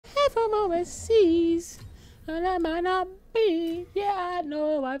from overseas, and I might not be. Yeah, I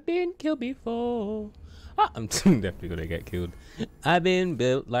know I've been killed before. Oh, I'm definitely gonna get killed. I've been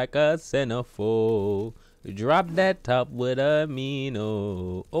built like a centerfold. Drop that top with a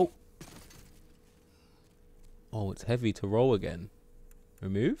Mino. Oh. Oh, it's heavy to roll again.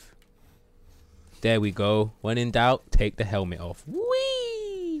 Remove. There we go. When in doubt, take the helmet off.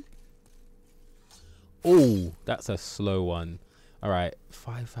 Whee! Oh, that's a slow one. All right,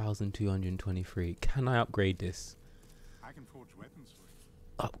 5,223. Can I upgrade this? I can forge weapons for you.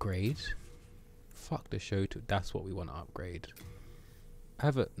 Upgrade? Fuck the show to. That's what we want to upgrade. I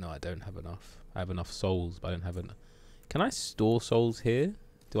have a. No, I don't have enough. I have enough souls, but I don't have enough. Can I store souls here?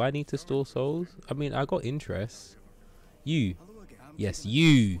 Do I need to store souls? I mean, I got interest. You. Yes,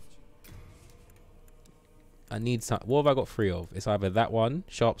 you. I need some. What have I got 3 of? It's either that one,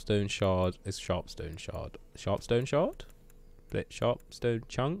 Sharpstone Shard. It's Sharpstone Shard. Sharpstone Shard? Sharpstone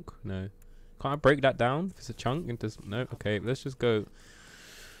Chunk? No. Can't I break that down? If it's a chunk into. No? Okay, let's just go.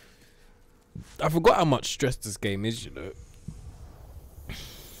 I forgot how much stress this game is, you know.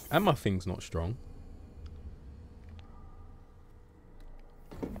 And my thing's not strong.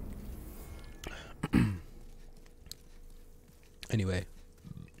 Anyway.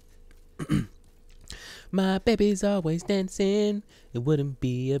 My baby's always dancing. It wouldn't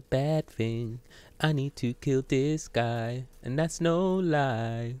be a bad thing. I need to kill this guy, and that's no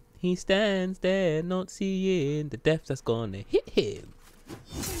lie. He stands there not seeing the death that's gonna hit him.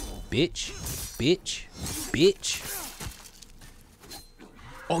 Bitch, bitch, bitch.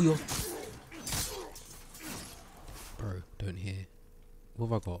 Oh, you're... Bro, don't hear. What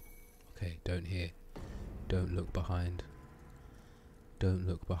have I got? Okay, don't hear. Don't look behind. Don't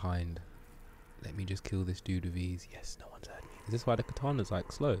look behind. Let me just kill this dude with ease. Yes, no one's heard me. Is this why the katana's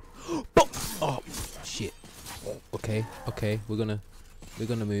like slow? Oh shit. Okay, okay, we're gonna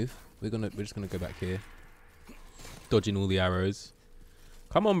move. We're just gonna go back here. Dodging all the arrows.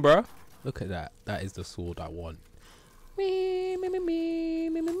 Come on, bro. Look at that. That is the sword I want. Me, me, me, me,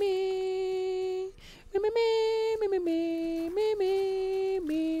 me, me, me, me, me, me, me, me, me,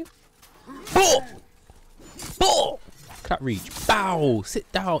 me. Bow! Bow! Cat reach. Bow!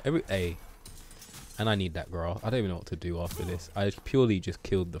 Sit down. Hey. And I need that, girl. I don't even know what to do after this. I purely just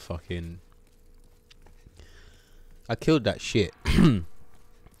killed the fucking... I killed that shit. I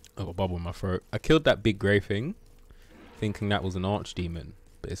got a bubble in my throat. I killed that big grey thing, thinking that was an archdemon.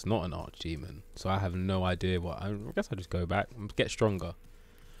 But it's not an archdemon. So I have no idea what... I guess I'll just go back and get stronger.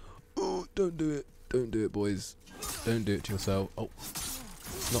 Oh, don't do it. Don't do it, boys. Don't do it to yourself. Oh.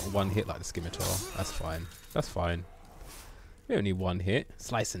 Not one hit like the scimitar. That's fine. That's fine. We only one hit.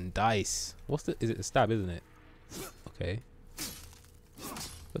 Slice and dice. What's the... Is it the stab, isn't it? Okay.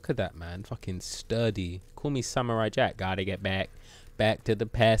 Look at that, man. Fucking sturdy. Call me Samurai Jack. Gotta get back. Back to the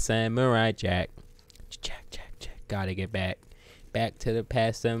past, Samurai Jack. Jack, Jack, Jack. Gotta get back. Back to the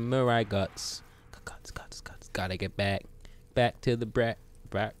past, Samurai Guts. Guts, guts, guts. Gotta get back. Back to the back.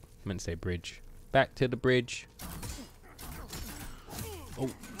 I meant to say bridge. Back to the bridge. Oh.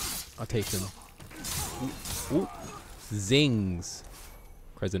 I'll take him. Ooh. Ooh. Zings.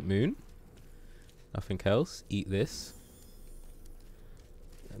 Crescent moon. Nothing else. Eat this.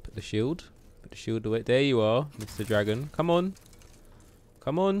 And put the shield. Put the shield away. There you are, Mr. Dragon. Come on.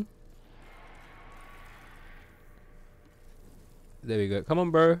 Come on. There we go. Come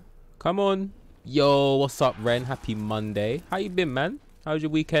on, bro. Come on. Yo, what's up, Ren? Happy Monday. How you been, man? How was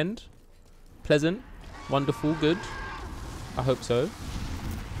your weekend? Pleasant? Wonderful? Good? I hope so.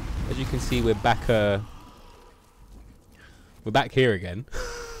 As you can see, we're back here again.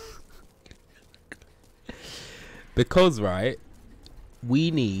 Because, right,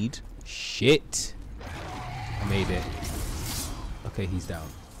 we need shit. I made it. Okay, he's down.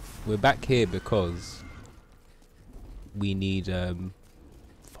 We're back here because we need,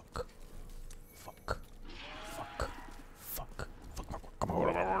 fuck.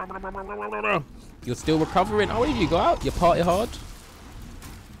 You're still recovering? Oh, did you go out? You party hard?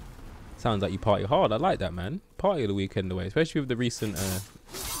 Sounds like you party hard. I like that, man. Party of the weekend away, especially with the recent,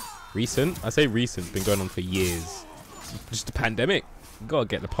 I say recent, it's been going on for years. Just the pandemic. You gotta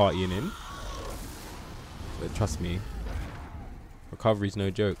get the partying in. But trust me, recovery's no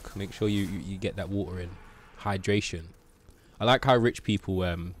joke. Make sure you get that water in. Hydration. I like how rich people,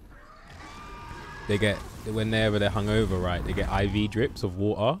 they get, whenever they're hungover, right, they get IV drips of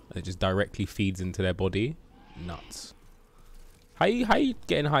water and it just directly feeds into their body. Nuts. How you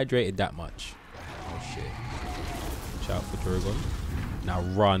getting hydrated that much? Oh shit. Shout out for Drogon. Now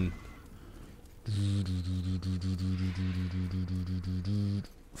run.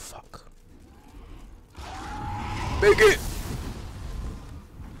 Fuck. Make it!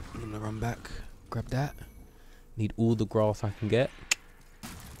 gonna run back, grab that. Need all the grass I can get.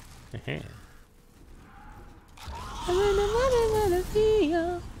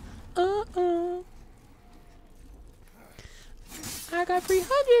 I got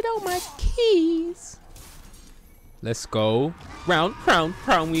 300 on my keys. Let's go. Round, crown,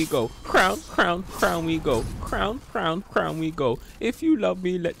 crown we go. Crown, crown, crown we go. Crown, crown, crown we go. If you love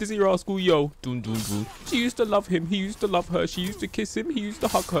me, let Dizzy Rascal yo. Dun dun dun. She used to love him, he used to love her. She used to kiss him, he used to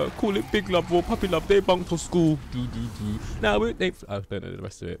hug her. Call it big love or puppy love. They bunked for school. Do do do. Now they. I don't know the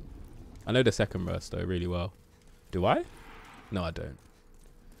rest of it. I know the second verse though really well. Do I? No, I don't.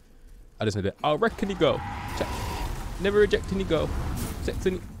 I just know that. I reckon he go. Check. Never reject any go. Sex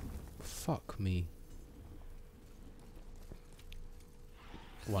any. Fuck me.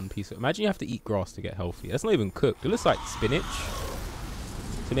 One piece of. Imagine you have to eat grass to get healthy. That's not even cooked. It looks like spinach.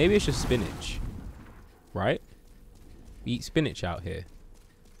 So maybe it's just spinach, right? We eat spinach out here.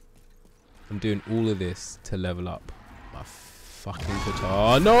 I'm doing all of this to level up my fucking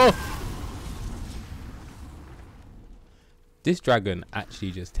guitar. No! This dragon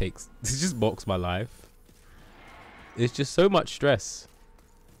actually just takes. This just mocks my life. It's just so much stress.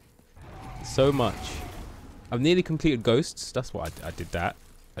 So much. I've nearly completed ghosts. That's what I did that.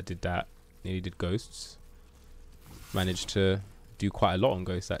 I did that. Nearly did ghosts. Managed to do quite a lot on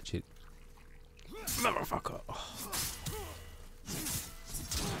ghosts actually. Motherfucker. Oh.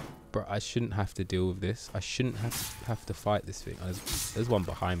 Bro, I shouldn't have to deal with this. I shouldn't have to fight this thing. Oh, there's one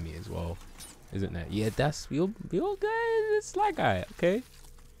behind me as well, isn't there? Yeah, that's your guy. This sly guy. Okay.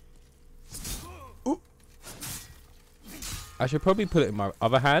 Ooh. I should probably put it in my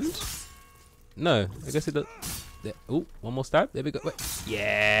other hand. No, I guess it does. Oh, one more stab. There we go. Wait.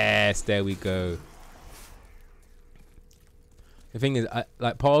 Yes, there we go. The thing is,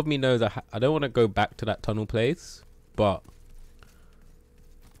 like part of me knows I don't want to go back to that tunnel place, but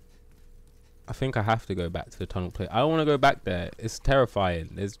I think I have to go back to the tunnel place. I don't want to go back there. It's terrifying.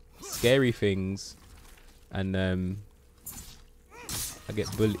 There's scary things, and I get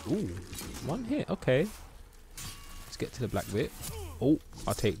bullied. Ooh, one hit. Okay, let's get to the black bit. Oh,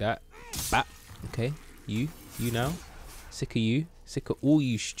 I'll take that. Bat. Okay, you now. Sick of you. Sick of all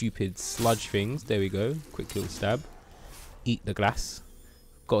you stupid sludge things. There we go. Quick little stab. Eat the glass.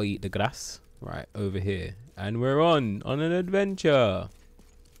 Gotta eat the grass. Right, over here. And we're on an adventure.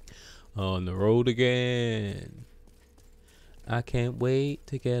 On the road again. I can't wait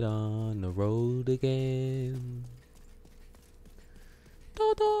to get on the road again.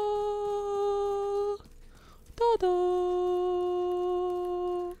 Do-do. Do-do.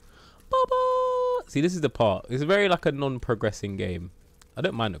 Ba-ba. See, this is the part. It's very like a non-progressing game. I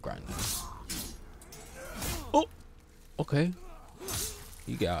don't mind the grind. Oh, okay.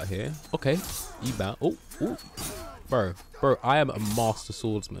 You get out of here. Okay, you bound. Oh, oh, bro, I am a master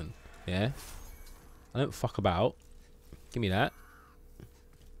swordsman. Yeah, I don't fuck about. Give me that.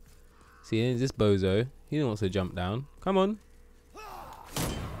 See, this bozo. He wants to jump down. Come on.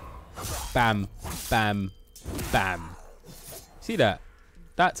 Bam, bam, bam. See that?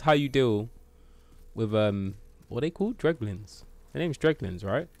 That's how you deal with what are they called? Dreglins. Their name's Dreglins,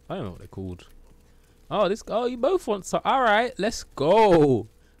 right? I don't know what they're called. Oh, you both want so. All right, let's go.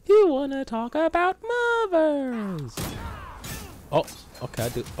 You wanna talk about mothers? Oh, okay, I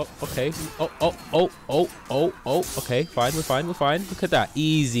do. Oh, okay. Oh. Okay, fine. We're fine. Look at that,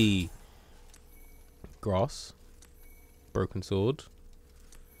 easy. Grass. Broken sword.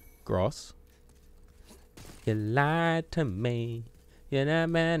 Grass. You lied to me.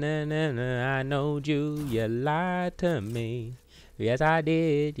 I knowed you. You lied to me. Yes, I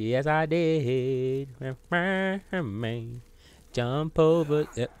did. Jump over.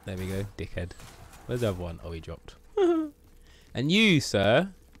 Yep, there we go. Dickhead. Where's the other one? Oh, he dropped. And you,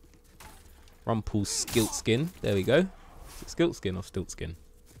 sir. Rumpelstiltskin. There we go. Is it Skiltskin or Stiltskin?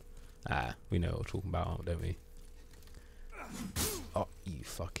 Ah, we know what we're talking about, don't we? Oh, you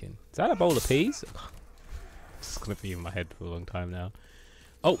fucking. Is that a bowl of peas? It's going to be in my head for a long time now.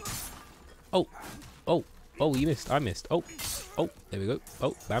 Oh, you missed. I missed. Oh, there we go.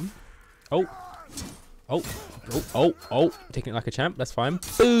 Oh, bam. Oh. Taking it like a champ. That's fine.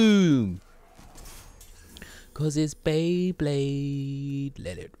 Boom. Cause it's Beyblade.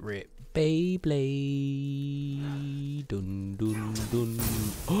 Let it rip. Beyblade. Dun dun dun.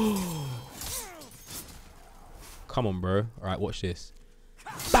 Oh. Come on, bro. Alright, watch this.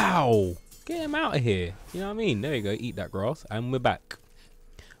 Bow. Get him out of here. You know what I mean? There you go. Eat that grass. And we're back.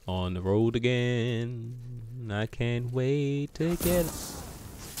 On the road again. I can't wait to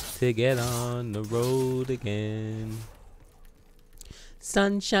get on the road again.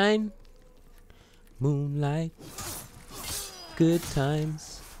 Sunshine, moonlight, good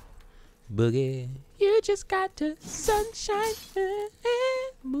times, Boogie. You just got to sunshine,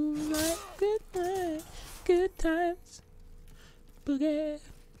 moonlight, good night, good times. Boogie.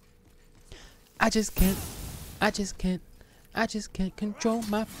 I just can't control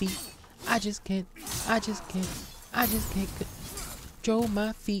my feet. I just can't control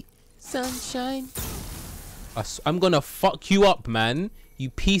my feet. Sunshine. I'm gonna fuck you up, man. You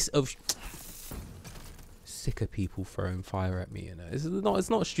piece of. Sick of people throwing fire at me, you know. It's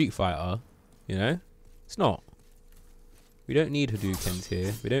not Street Fighter, you know. It's not. We don't need Hadoukens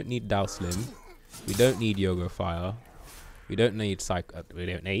here. We don't need Dao Slim. We don't need Yoga Fire. We don't need we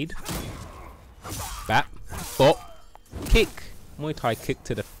don't need. Bap. Bop. Kick. Muay Thai kick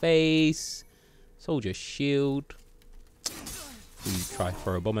to the face. Soldier shield. You try to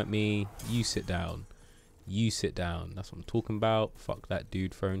throw a bomb at me. You sit down. You sit down. That's what I'm talking about. Fuck that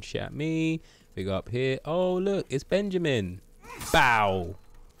dude throwing shit at me. We go up here. Oh, look. It's Benjamin. Bow.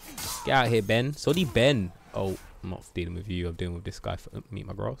 Get out here, Ben. Sorry, Ben. Oh, I'm not dealing with you. I'm dealing with this guy. Meet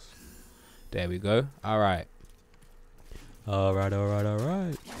my grass. There we go. All right. All right.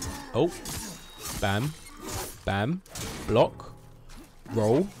 Oh. Bam. Bam. Block.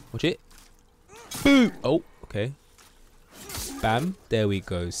 Roll. Watch it. Boo. Oh, okay. Bam. There we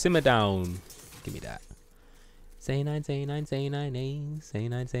go. Simmer down. Give me that. Say nine, say nine, say nine, eh. Say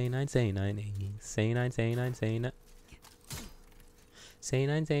nine, say nine, say nine, eh. Say nine, say nine, say nine. Say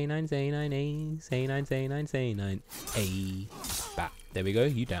nine, say nine, say nine, eh. Say nine, say nine, say nine, eh. Bap. There we go.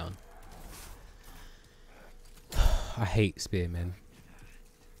 You down. I hate spearmen.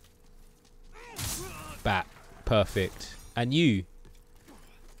 Bat. Perfect. And you.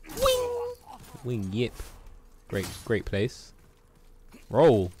 Wing. Wing. Yip. Great place.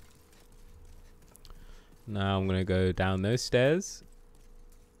 Roll. Now I'm gonna go down those stairs.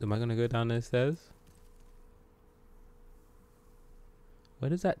 Am I gonna go down those stairs? Where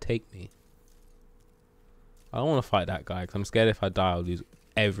does that take me? I don't want to fight that guy because I'm scared if I die I'll lose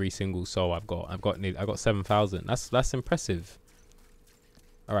every single soul I've got. I've got 7,000. That's impressive.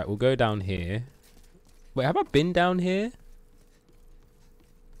 All right, we'll go down here. Wait, have I been down here?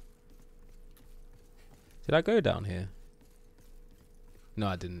 Did I go down here? No,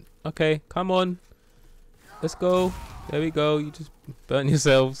 I didn't. Okay, come on. Let's go. There we go. You just burn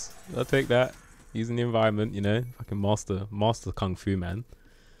yourselves. I'll take that. Using the environment, you know. Fucking master kung fu, man.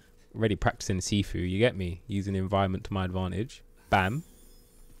 Already practicing Sifu. You get me? Using the environment to my advantage. Bam.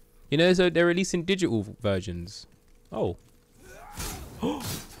 You know, so they're releasing digital versions. Oh.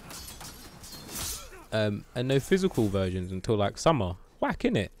 And no physical versions until like summer. Whack,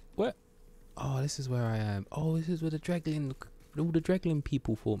 innit? What? Oh, this is where I am. Oh, this is where the Dreglin, all the Dreglin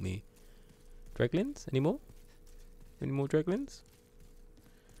people fought me. Dreglins? Any more? Any more Dreglins?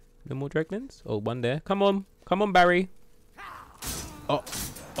 No more Dreglins? Oh, one there. Come on. Come on, Barry. Oh.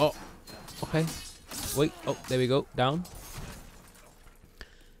 Oh. Okay. Wait. Oh, there we go. Down.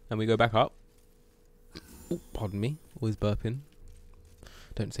 And we go back up. Oh, pardon me. Always burping.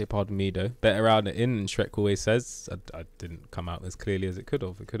 Don't say pardon me, though. Better out than in, and Shrek always says. I didn't come out as clearly as it could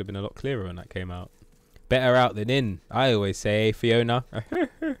have. It could have been a lot clearer when that came out. Better out than in. I always say, Fiona.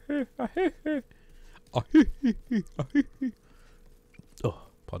 Oh,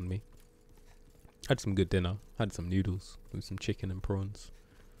 pardon me. Had some good dinner. Had some noodles with some chicken and prawns.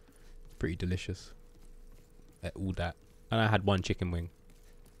 Pretty delicious. All that. And I had one chicken wing.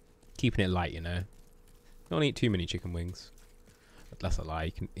 Keeping it light, you know. Don't eat too many chicken wings. That's a lie.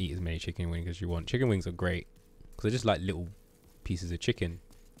 You can eat as many chicken wings as you want. Chicken wings are great because they're just like little pieces of chicken,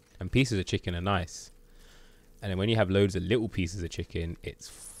 and pieces of chicken are nice. And then when you have loads of little pieces of chicken, it's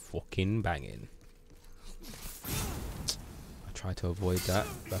fucking banging. I try to avoid that.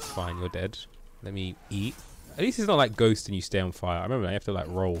 That's fine. You're dead. Let me eat. At least it's not like Ghost and you stay on fire. I remember you have to like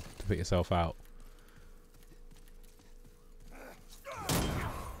roll to put yourself out.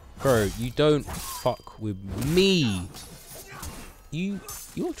 Bro, you don't fuck with me. You're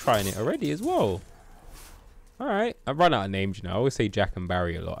trying it already as well. Alright. I've run out of names, you know. I always say Jack and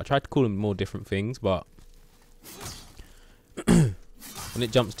Barry a lot. I tried to call them more different things, but when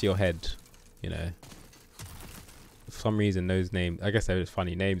it jumps to your head, you know, for some reason those names, I guess they're just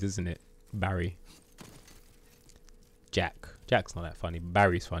funny names, isn't it? Barry. Jack's not that funny.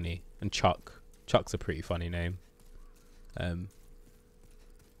 Barry's funny. And Chuck's a pretty funny name.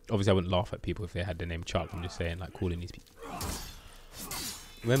 Obviously I wouldn't laugh at people if they had the name Chuck. I'm just saying, like, calling these people.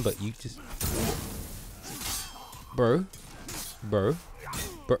 Remember, you just... Bro.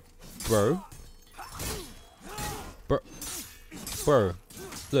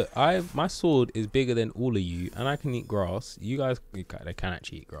 Look, my sword is bigger than all of you, and I can eat grass. You guys, they can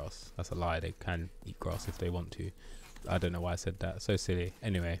actually eat grass. That's a lie. They can eat grass if they want to. I don't know why I said that. So silly.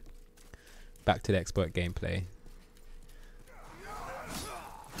 Anyway, Back to the expert gameplay.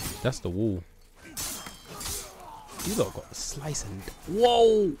 That's the wall. You lot got a slice and...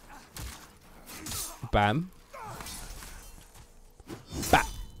 Whoa! Bam. Bap.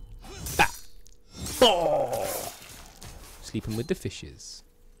 Bap. Oh! Sleeping with the fishes.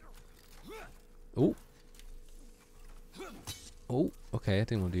 Oh. Oh, okay, I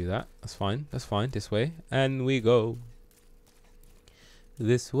didn't want to do that. That's fine. That's fine. This way. And we go.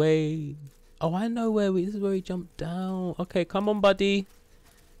 This way. Oh, I know where we... This is where we jump down. Okay, come on, buddy.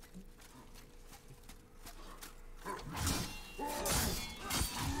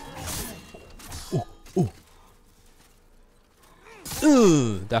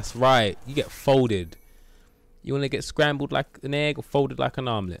 That's right. You get folded. You want to get scrambled like an egg or folded like an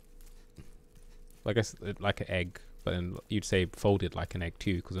omelette? I guess like an egg, but then you'd say folded like an egg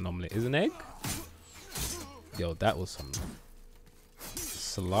too, because an omelette is an egg. Yo, that was some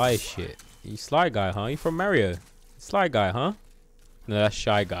sly shit. You sly guy, huh? You from Mario? Sly guy, huh? No, that's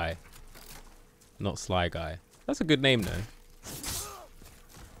shy guy, not sly guy. That's a good name though.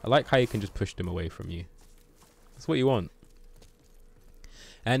 I like how you can just push them away from you. That's what you want.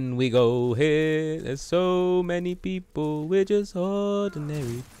 And we go here. There's so many people. We're just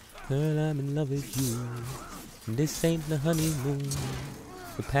ordinary. Girl, I'm in love with you. And this ain't the honeymoon.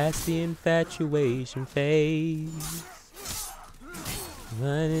 We're past the infatuation phase.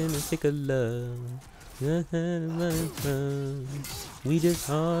 Running in the thick of love. We just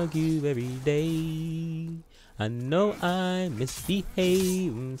argue every day. I know I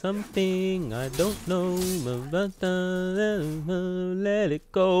misbehave, something I don't know, but let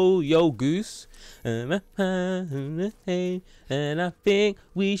it go, yo goose. And I think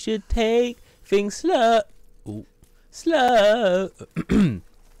we should take things slow. Ooh, slow.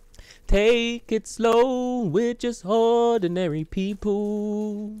 Take it slow, we're just ordinary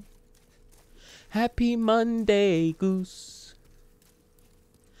people. Happy Monday, goose.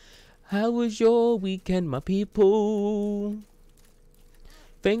 How was your weekend, my people?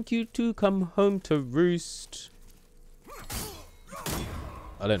 Thank you to come home to roost.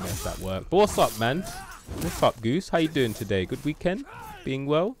 I don't know if that worked. But what's up, man? What's up, Goose? How you doing today? Good weekend? Being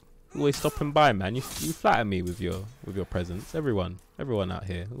well? Always stopping by, man. You flatter me with your presence. Everyone out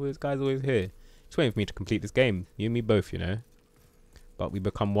here. Always guys always here. Just waiting for me to complete this game. You and me both, you know. But we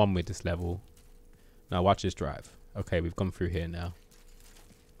become one with this level. Now watch this drive. Okay, we've gone through here now.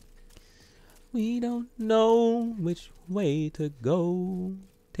 We don't know which way to go.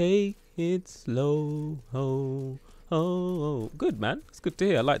 Take it slow. Oh, oh, oh. Good, man. It's good to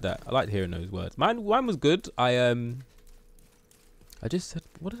hear. I like that. I like hearing those words. Mine was good. I just said,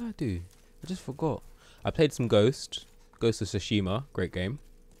 what did I do? I just forgot. I played some Ghost of Tsushima. Great game.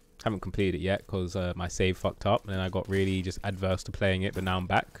 Haven't completed it yet because my save fucked up, and then I got really just adverse to playing it. But now I'm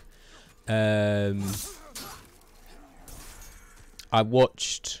back. I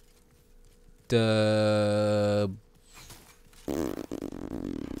watched the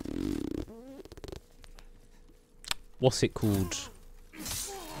what's it called?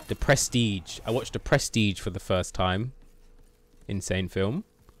 The Prestige. I watched The Prestige for the first time. Insane film.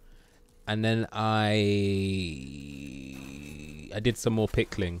 And then I did some more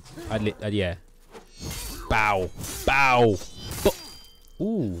pickling. Yeah. Bow. Bow.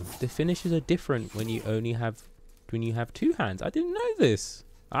 Ooh, the finishes are different when you have two hands. I didn't know this.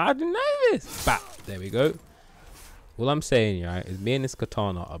 Bap. There we go. All I'm saying, right, is me and this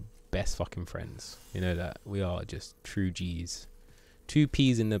Katana are best fucking friends. You know that. We are just true G's. 2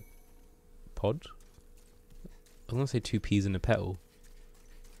 peas in the pod. I was gonna say 2 peas in the petal.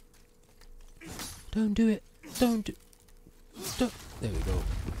 Don't do it. Don't. There we go.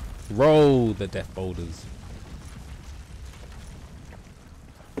 Roll the death boulders.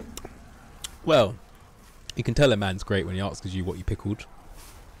 Well, you can tell a man's great when he asks you what you pickled.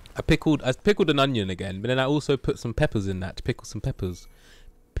 I pickled an onion again, but then I also put some peppers in that to pickle some peppers.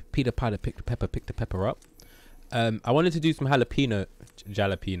 Peter Piper picked the pepper up. I wanted to do some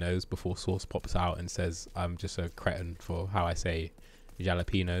jalapenos before Sauce pops out and says I'm just a cretin for how I say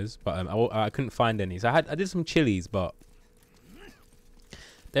jalapenos, but I couldn't find any. So I did some chilies, but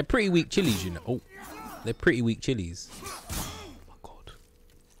they're pretty weak chilies, you know. Oh, they're pretty weak chilies.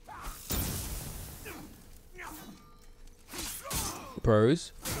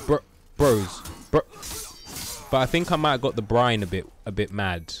 Bros. But I think I might have got the brine a bit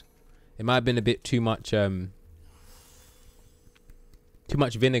mad. It might have been a bit too much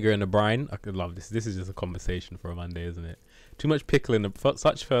vinegar in the brine. I could love this. This is just a conversation for a Monday, isn't it? Too much pickle in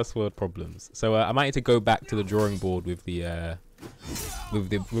such first world problems. So I might need to go back to the drawing board with the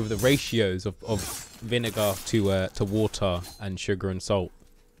ratios of vinegar to water and sugar and salt.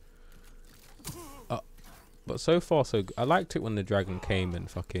 But so far, so I liked it when the dragon came and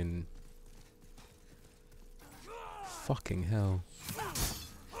fucking hell.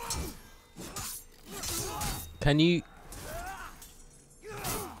 Can you,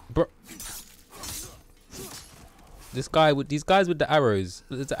 bro? These guys with the arrows.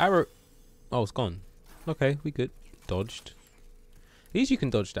 There's the arrow. Oh, it's gone. Okay, we good. Dodged. At least you can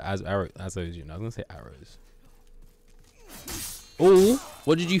dodge the arrows. You know, I was gonna say arrows. Oh,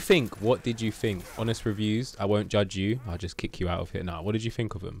 what did you think? What did you think? Honest reviews. I won't judge you. I'll just kick you out of here now. What did you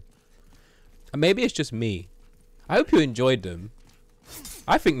think of them? And maybe it's just me. I hope you enjoyed them.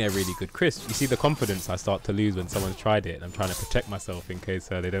 I think they're really good crisps. You see the confidence I start to lose when someone's tried it, and I'm trying to protect myself in case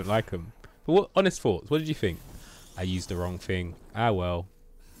they don't like them. But what honest thoughts? What did you think? I used the wrong thing. Ah well.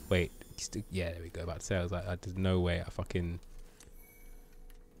 Wait. Yeah, there we go. About to say, I was like, there's no way I fucking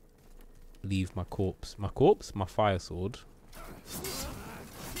leave my corpse. My fire sword.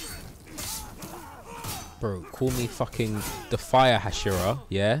 Bro, call me fucking the fire Hashira,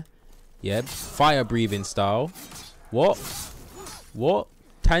 yeah? Yeah, fire breathing style. What?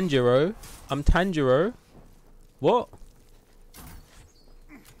 Tanjiro? I'm Tanjiro. What?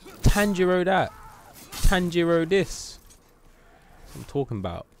 Tanjiro that. Tanjiro this. That's what I'm talking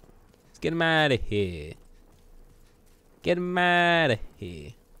about. Let's get him out of here. Get him out of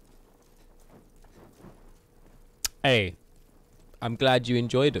here. Hey. I'm glad you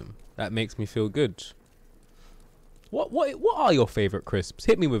enjoyed them. That makes me feel good. What are your favourite crisps?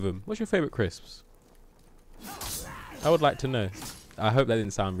 Hit me with them. What's your favourite crisps? I would like to know. I hope that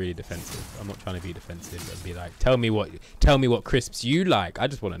didn't sound really defensive. I'm not trying to be defensive and be like, tell me what crisps you like. I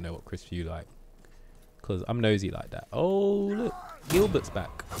just want to know what crisps you like. Because I'm nosy like that. Oh, look. Gilbert's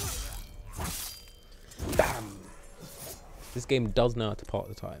back. Bam. This game does know how to part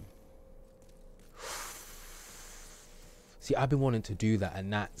the time. See, I've been wanting to do that,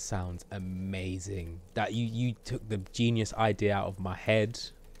 and that sounds amazing. That you took the genius idea out of my head.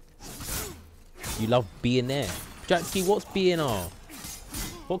 You love B&R. Jacksky, what's B&R?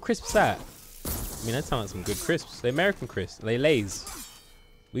 What crisps that? I mean, that sounds like some good crisps. They're American crisps. They Lays.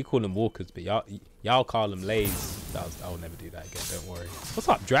 We call them Walkers, but y'all call them Lays. I'll never do that again. Don't worry. What's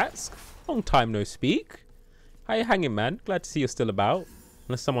up, Dratsk? Long time no speak. How you hanging, man? Glad to see you're still about.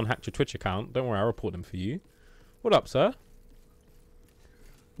 Unless someone hacked your Twitch account, don't worry, I'll report them for you. What up, sir?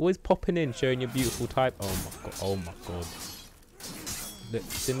 Always popping in, showing your beautiful type. Oh my god. Oh my god. Look,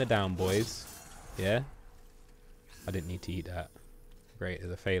 simmer down, boys. Yeah? I didn't need to eat that. Great,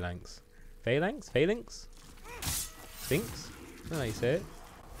 there's a phalanx. Phalanx? Phalanx? Sphinx? I don't know how you say it.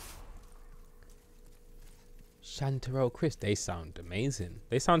 Chanterelle Chris, they sound amazing.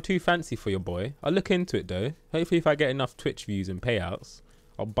 They sound too fancy for your boy. I'll look into it though. Hopefully if I get enough Twitch views and payouts,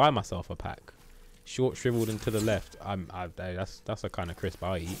 I'll buy myself a pack. Short, shriveled, and to the left. That's the kind of crisp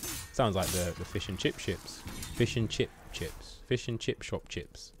I eat. Sounds like the fish and chip chips. Fish and chip chips. Fish and chip shop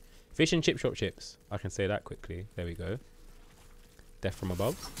chips. Fish and chip shop chips. I can say that quickly. There we go. Death from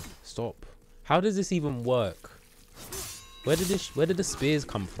above. Stop. How does this even work? Where did the spears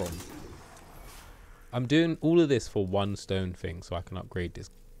come from? I'm doing all of this for one stone thing so I can upgrade this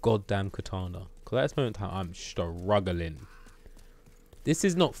goddamn katana. Because at this moment in time, I'm struggling. This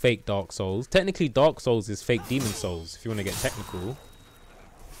is not fake Dark Souls. Technically, Dark Souls is fake Demon Souls, if you want to get technical.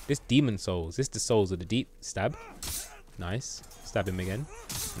 This Demon Souls. This is the Souls of the Deep. Stab. Nice. Stab him again.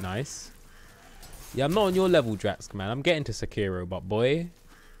 Nice. Yeah, I'm not on your level, Dratsk, man. I'm getting to Sekiro, but boy,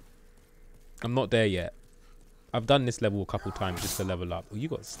 I'm not there yet. I've done this level a couple times just to level up. Oh, you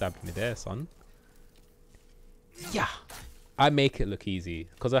got stabbed me there, son. Yeah. I make it look easy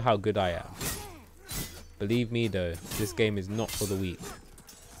because of how good I am. Believe me though, this game is not for the weak.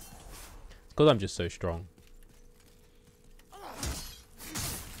 It's because I'm just so strong.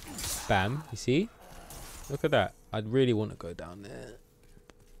 Bam, you see? Look at that. I'd really want to go down there,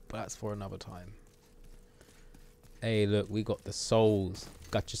 but that's for another time. Hey, look, we got the souls.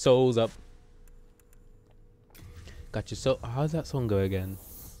 Got your souls up. Got your soul. How's that song go again?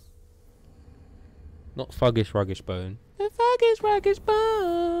 Not Fuggish Ruggish Bone. Fuggish Ruggish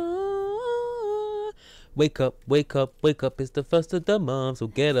Bone. Wake up, wake up, wake up. It's the first of the month. So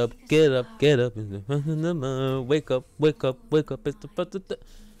get up, get up, get up. It's the first of the month. Wake up, wake up, wake up. It's the first of the...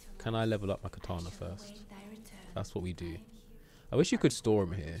 Can I level up my katana first? That's what we do. I wish you could store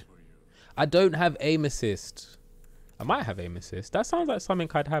them here. I don't have aim assist. I might have aim assist. That sounds like something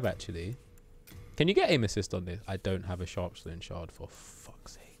I'd have actually. Can you get aim assist on this? I don't have a sharpstone shard for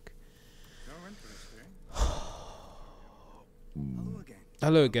fuck's sake.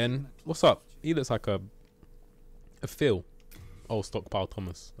 Hello again. What's up? He looks like a Phil. Oh, Stockpile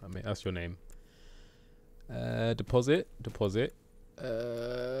Thomas. I mean, that's your name. Deposit. Deposit.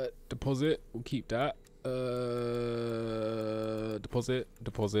 Deposit. We'll keep that. Deposit.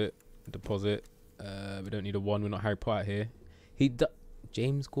 We don't need a 1. We're not Harry Potter here.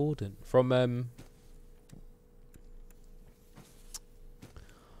 James Gordon from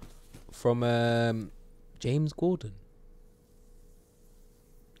James Gordon.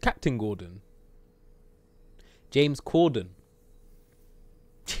 Captain Gordon. James Corden.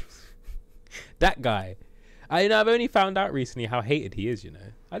 That guy. I've only found out recently how hated he is, you know.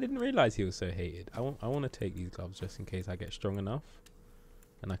 I didn't realise he was so hated. I want to take these gloves just in case I get strong enough.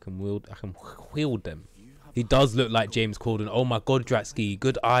 And I can wield them. He does look like James Corden. Oh my god, Dratsky.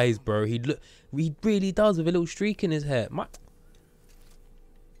 Good eyes, bro. He really does, with a little streak in his hair. Nah.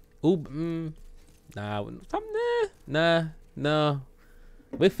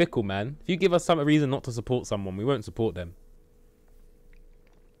 We're fickle, man. If you give us some reason not to support someone, we won't support them.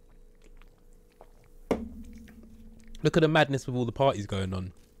 Look at the madness with all the parties going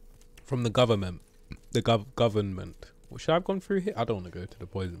on from the government. Government. Well, should I have gone through here? I don't want to go to the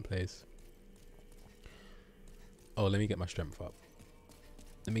poison place. Oh, let me get my strength up.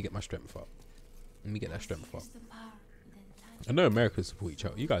 Let me get that strength up. I know Americans support each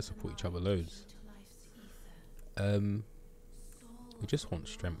other. You guys support each other loads. We just want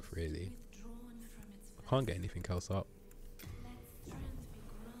strength, really. I can't get anything else up.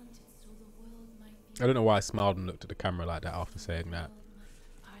 I don't know why I smiled and looked at the camera like that after saying that.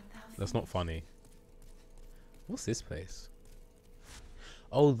 That's not funny. What's this place?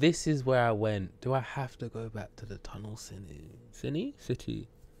 Oh, this is where I went. Do I have to go back to the tunnel city?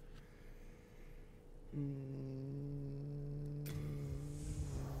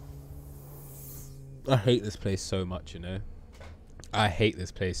 I hate this place so much, you know. I hate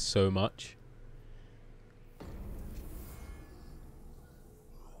this place so much.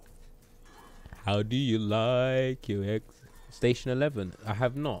 How do you like your ex? Station 11. I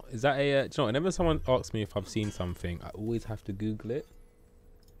have not. Is that a... do you know, whenever someone asks me if I've seen something, I always have to Google it.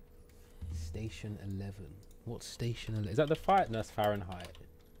 Station 11. What's Station 11? Is that the fight? No, that's Fahrenheit.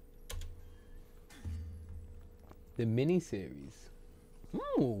 The mini-series.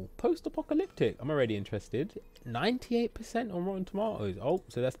 Ooh, post-apocalyptic. I'm already interested. 98% on Rotten Tomatoes. Oh,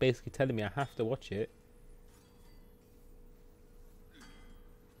 so that's basically telling me I have to watch it.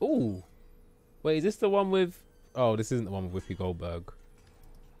 Ooh. Wait, is this the one with... Oh, this isn't the one with Whoopi Goldberg.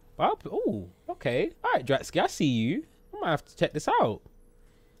 Oh, okay. Alright, Dratsky, I see you. I might have to check this out.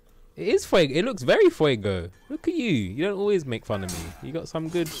 It is Fuego. It looks very Fuego. Look at you. You don't always make fun of me. You got some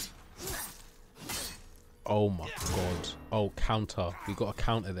good... Oh my god. Oh, counter. We got to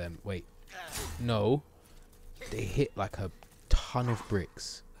counter them. Wait. No. They hit like a ton of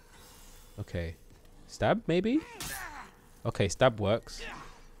bricks. Okay. Stab, maybe? Okay, stab works.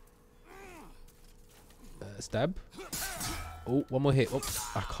 Stab. Oh, one more hit. Oh,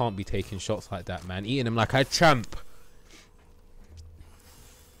 I can't be taking shots like that, man. Eating them like a champ.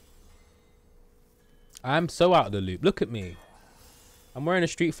 I'm so out of the loop. Look at me. I'm wearing a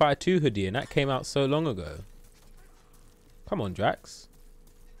Street Fighter 2 hoodie and that came out so long ago. Come on, Drax.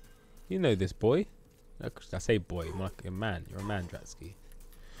 You know this, boy. I say boy, I'm like a man. You're a man, Dratsky.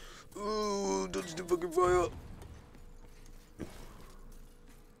 Ooh, dodge the fucking fire.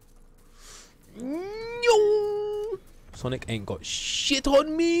 No! Sonic ain't got shit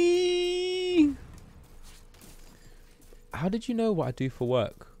on me. How did you know what I do for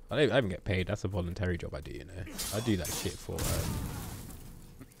work? I don't get paid. That's a voluntary job I do, you know. I do that shit for...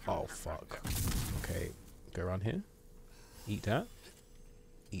 Oh, fuck. Okay. Go around here. Eat that.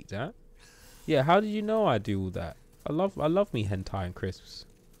 Eat that. Yeah, how did you know I do all that? I love me hentai and crisps.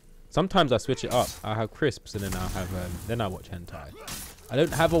 Sometimes I switch it up. I have crisps and then I'll have... then I watch hentai. I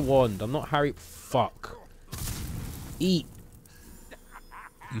don't have a wand. I'm not Harry... Fuck. Eat.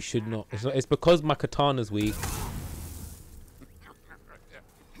 You should not... It's because my katana's weak.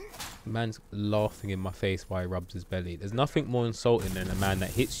 Man's laughing in my face while he rubs his belly. There's nothing more insulting than a man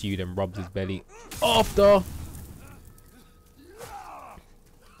that hits you then rubs his belly after.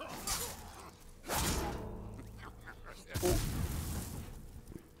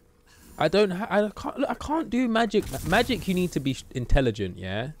 I can't do magic. Magic, you need to be intelligent,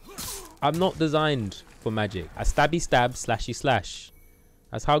 yeah? I'm not designed for magic. I stabby stab, slashy slash.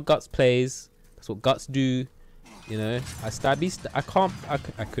 That's how Gutz plays. That's what Gutz do. You know,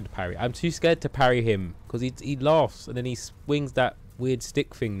 I could parry. I'm too scared to parry him because he laughs and then he swings that weird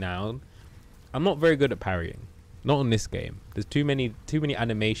stick thing down. I'm not very good at parrying. Not on this game. There's too many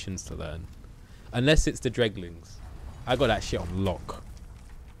animations to learn. Unless it's the Dreglings. I got that shit on lock.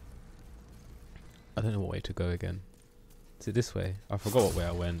 I don't know what way to go again. Is it this way? I forgot what way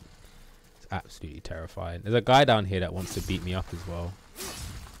I went. It's absolutely terrifying. There's a guy down here that wants to beat me up as well.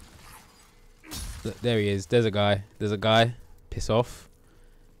 Look, there he is. There's a guy. There's a guy. Piss off.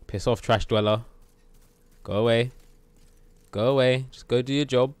 Piss off, trash dweller. Go away. Go away. Just go do your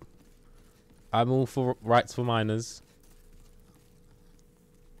job. I'm all for rights for minors.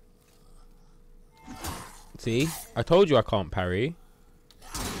 See? I told you I can't parry.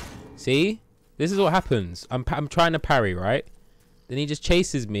 See? This is what happens. I'm trying to parry, right? Then he just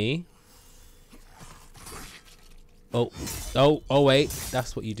chases me. Oh, wait.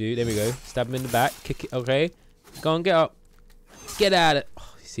 That's what you do. There we go. Stab him in the back. Kick it. Okay. Go on, get up. Get out of it.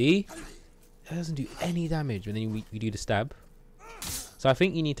 Oh, see? That doesn't do any damage. And then we do the stab. So I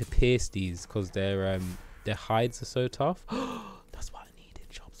think you need to pierce these because their hides are so tough. That's what I needed.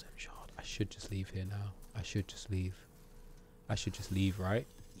 Chopstone shard. I should just leave here now. I should just leave. I should just leave, right?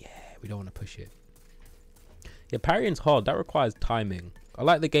 Yeah, we don't want to push it. Yeah, parrying's hard. That requires timing. I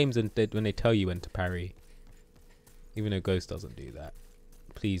like the games when they tell you when to parry. Even though Ghost doesn't do that.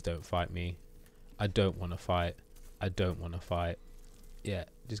 Please don't fight me. I don't want to fight. I don't want to fight. Yeah,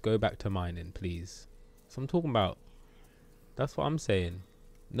 just go back to mining, please. That's what I'm talking about. That's what I'm saying.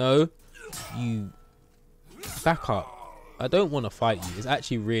 No, you back up. I don't want to fight you. It's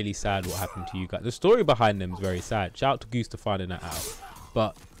actually really sad what happened to you guys. The story behind them is very sad. Shout out to Gutz for finding that out.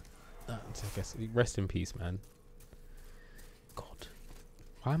 But I guess rest in peace, man. God,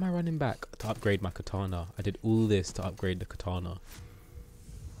 why am I running back to upgrade my katana? I did all this to upgrade the katana.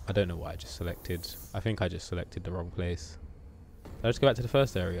 I don't know what I just selected. I think I just selected the wrong place. Did I just go back to the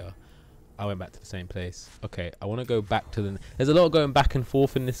first area? I went back to the same place. Okay, I want to go back to the... There's a lot of going back and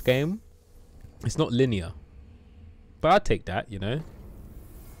forth in this game. It's not linear. But I'd take that, you know.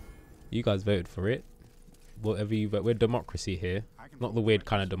 You guys voted for it. Whatever you vote. We're democracy here. Not the weird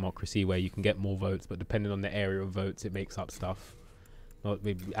kind of democracy where you can get more votes, but depending on the area of votes, it makes up stuff. Not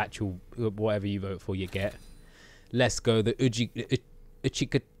the actual... Whatever you vote for, you get. Let's go. The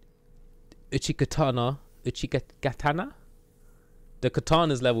Uchikatana. Uchikatana? The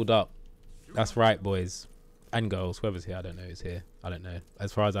katana's leveled up. That's right, boys and girls. Whoever's here, I don't know who's here. I don't know.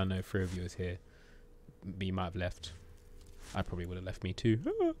 As far as I know, 3 of you is here. You might have left. I probably would have left me too.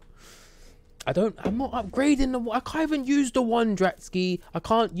 I'm not upgrading the... I can't even use the wand, Dratsky. I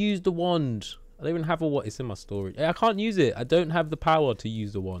can't use the wand. I don't even have a what. It's in my storage. I can't use it. I don't have the power to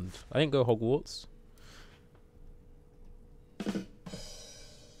use the wand. I didn't go Hogwarts. I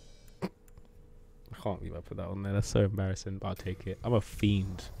can't believe I put that on there. That's so embarrassing, but I'll take it. I'm a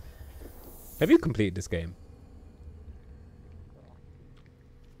fiend. Have you completed this game?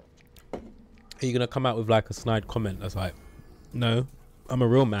 Are you going to come out with like a snide comment that's like, no, I'm a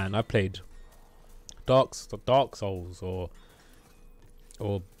real man. I played Dark Souls or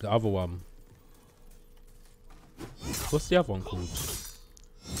the other one. What's the other one called?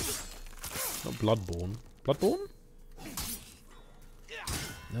 Not Bloodborne. Bloodborne?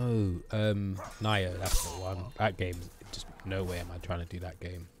 No, Naya, that's the one. That game, just no way am I trying to do that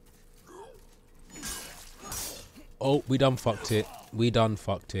game. Oh, we done fucked it. We done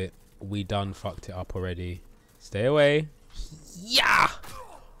fucked it. We done fucked it up already. Stay away. Yeah!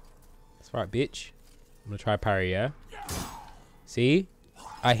 That's right, bitch. I'm gonna try parry, yeah? See?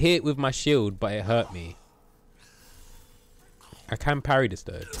 I hit it with my shield, but it hurt me. I can parry this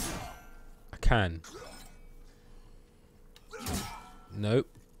though. I can. Nope.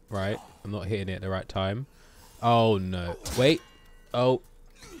 Right. I'm not hitting it at the right time. Oh no. Wait. Oh.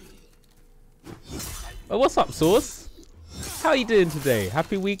 Oh, what's up, Sauce? How are you doing today?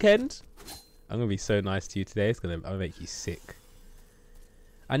 Happy weekend? I'm gonna be so nice to you today. I'll make you sick.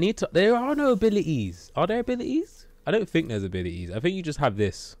 I need to... There are no abilities. Are there abilities? I don't think there's abilities. I think you just have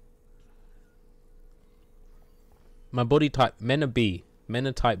this. My body type... Men are B. Men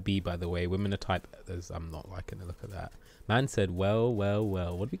are type B, by the way. Women are type... I'm not liking the look of that. Man said, well.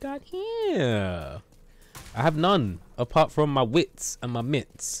 What do we got here? I have none. Apart from my wits and my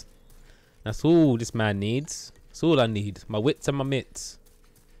mitts. That's all this man needs. That's all I need. My wits and my mitts.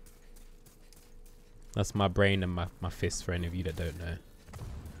 That's my brain and my fist for any of you that don't know.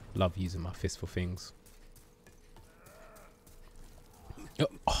 Love using my fist for things.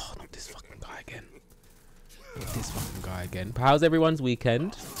 Oh, not this fucking guy again. Not this fucking guy again. But how's everyone's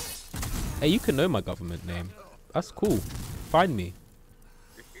weekend? Hey, you can know my government name. That's cool. Find me.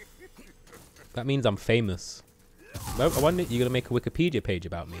 That means I'm famous. I wonder, you're going to make a Wikipedia page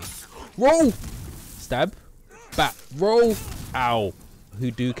about me. Roll! Stab. Bat. Roll. Ow.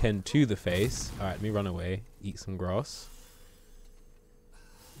 Hadouken to the face. Alright, let me run away. Eat some grass.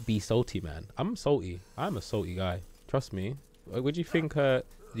 Be salty, man. I'm salty. I'm a salty guy. Trust me. Would you think the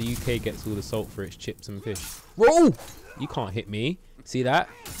UK gets all the salt for its chips and fish? Roll! You can't hit me. See that?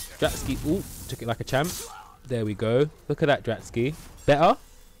 Dratsky. Ooh, took it like a champ. There we go. Look at that, Dratsky. Better?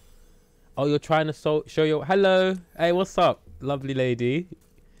 Oh, you're trying to show your... Hello. Hey, what's up, lovely lady?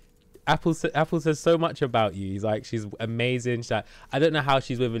 Apple says so much about you. He's like, she's amazing. She's like, I don't know how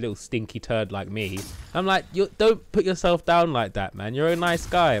she's with a little stinky turd like me. I'm like, don't put yourself down like that, man. You're a nice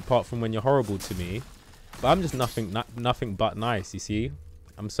guy, apart from when you're horrible to me. But I'm just nothing but nice, you see?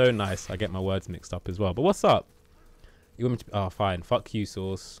 I'm so nice. I get my words mixed up as well. But what's up? You want me to... Oh, fine. Fuck you,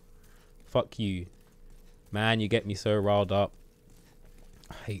 Sauce. Fuck you. Man, you get me so riled up.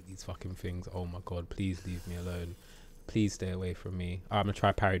 I hate these fucking things. Oh my god, please leave me alone. Please stay away from me. I'm gonna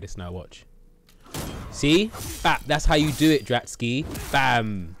try parry this now, watch. See? Bap, that's how you do it, Dratsky.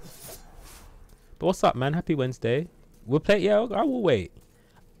 Bam. But what's up, man? Happy Wednesday. We'll play... Yeah, I will wait.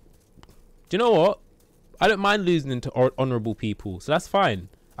 Do you know what? I don't mind losing to honourable people, so that's fine.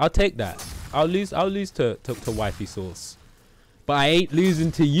 I'll take that. I'll lose to wifey Sauce. But I ain't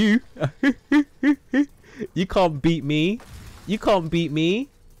losing to you. You can't beat me. You can't beat me.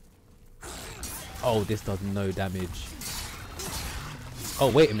 Oh, this does no damage. Oh,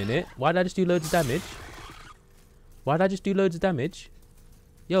 wait a minute. Why did I just do loads of damage? Why did I just do loads of damage?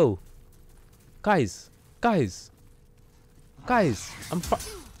 Yo. Guys. Guys. Guys.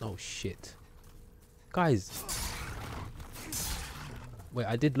 Oh, shit. Guys. Wait,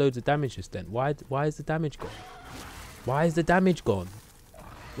 I did loads of damage just then. Why is the damage gone? Why is the damage gone?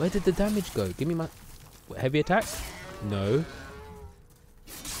 Where did the damage go? Give me my... What, heavy attack? No.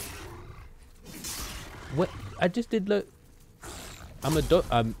 What? I just did look.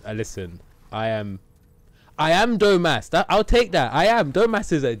 Listen. I am Domas. I'll take that. I am.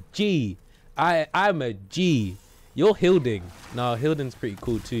 Domas is a G. I'm a G. You're Hilding. No, Hilding's pretty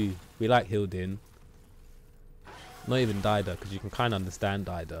cool too. We like Hilding. Not even Dida, because you can kind of understand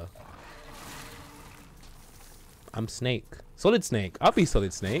Dida. I'm Snake. Solid Snake. I'll be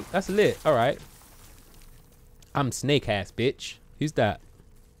Solid Snake. That's lit. Alright. I'm Snake ass bitch. Who's that?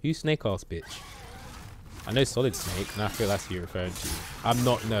 Who's Snake ass bitch? I know Solid Snake, and I feel that's who you're referring to. I'm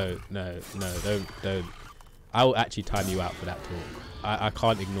not. No, don't. I will actually time you out for that talk. I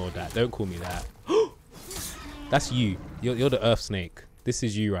can't ignore that. Don't call me that. That's you. You're the Earth Snake. This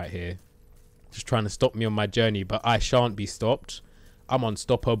is you right here. Just trying to stop me on my journey, but I shan't be stopped. I'm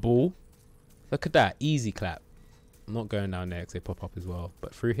unstoppable. Look at that. Easy clap. I'm not going down there because they pop up as well.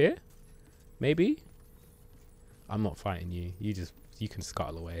 But through here? Maybe? I'm not fighting you. You can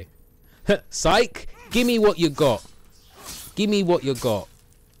scuttle away. Psych! Give me what you got. Give me what you got.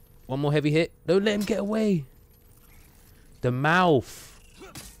 One more heavy hit. Don't let him get away. The mouth.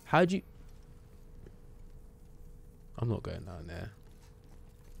 How'd you... I'm not going down there.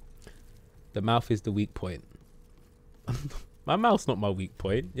 The mouth is the weak point. My mouth's not my weak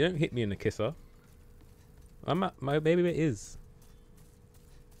point. You don't hit me in the kisser. My baby it is.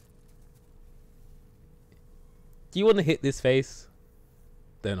 Do you want to hit this face?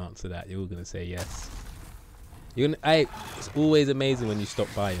 Don't answer that. You're all gonna say yes. It's always amazing when you stop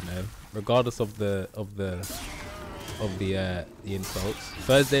by, you know, regardless of the insults.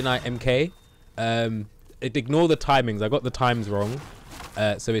 Thursday night MK. Ignore the timings. I got the times wrong.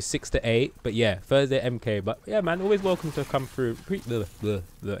 So it's 6 to 8. But yeah, Thursday MK. But yeah, man, always welcome to come through.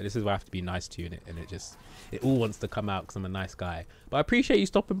 This is why I have to be nice to you, and it all wants to come out because I'm a nice guy. But I appreciate you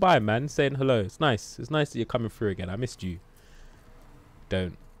stopping by, man, saying hello. It's nice. It's nice that you're coming through again. I missed you.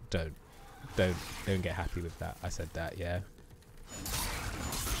 Don't get happy with that. I said that, yeah.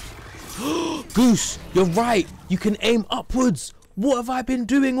 Goose, you're right. You can aim upwards. What have I been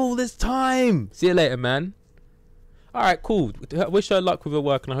doing all this time? See you later, man. All right, cool. Wish her luck with her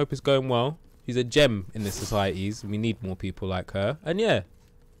work, and I hope it's going well. She's a gem in the societies. We need more people like her. And yeah,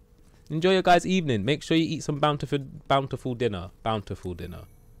 enjoy your guys' evening. Make sure you eat some bountiful dinner. Bountiful dinner.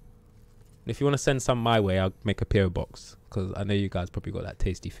 And if you want to send some my way, I'll make a PO box, because I know you guys probably got that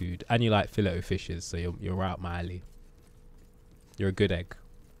tasty food, and you like filet fishes, so you're right up my alley. You're a good egg.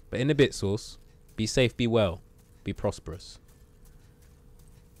 But in a bit, Sauce. Be safe, be well, be prosperous.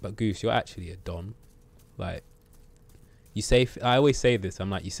 But Goose, you're actually a don. Like, you say, I always say this. I'm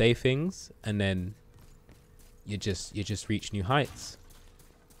like, you say things, and then you just reach new heights.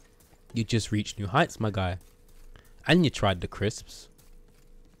 You just reach new heights, my guy. And you tried the crisps.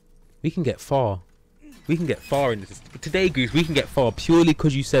 We can get far. We can get far in this. Today, Goose, we can get far purely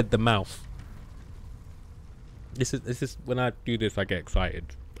because you said the mouth. This is when I do this, I get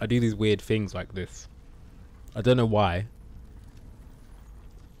excited. I do these weird things like this. I don't know why.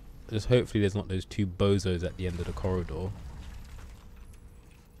 Just hopefully there's not those two bozos at the end of the corridor.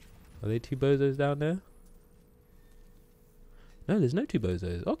 Are they two bozos down there? No, there's no two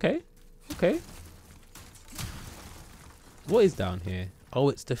bozos. Okay. Okay. What is down here? Oh,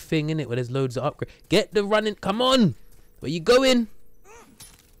 it's the thing, innit, where there's loads of upgrades. Get the running. Come on. Where you going?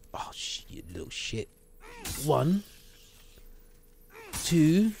 Oh, shit. 1,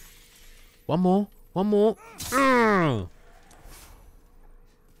 2. One more. The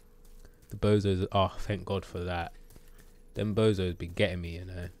bozos. Oh, thank God for that. Them bozos be getting me, you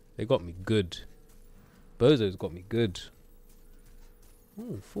know. They got me good. Bozos got me good.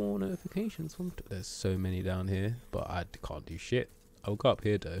 Oh, 4 notifications from. There's so many down here, but I can't do shit. I'll go up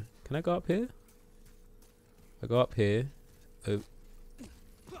here though. Can I go up here? I go up here. Oh.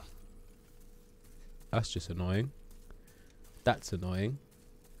 That's just annoying. That's annoying.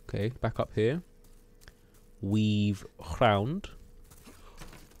 Okay, back up here. Weave round.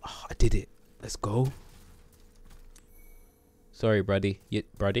 Oh, I did it. Let's go. Sorry, buddy.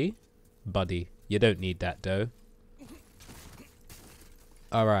 Buddy. You don't need that though.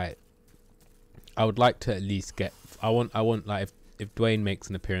 Alright. I would like to at least get... I want like, if Dwayne makes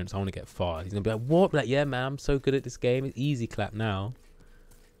an appearance, I want to get far. He's going to be like, what? Like, yeah, man, I'm so good at this game. It's easy clap now.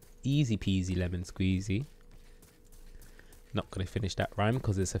 Easy peasy lemon squeezy. Not going to finish that rhyme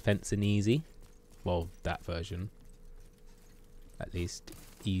because it's offensive easy. Well, that version. At least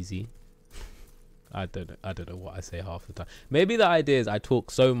easy. I don't know what I say half the time. Maybe the idea is I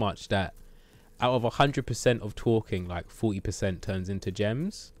talk so much that out of 100% of talking, like 40% turns into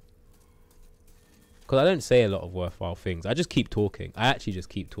gems. Because I don't say a lot of worthwhile things. I just keep talking. I actually just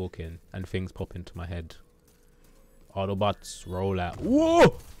keep talking and things pop into my head. Autobots roll out.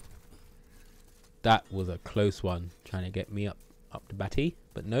 Whoa! That was a close one. Trying to get me up the batty.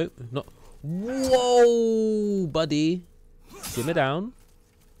 But nope, not. Whoa, buddy. Simmer down.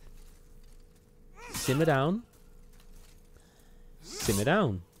 Simmer down. Simmer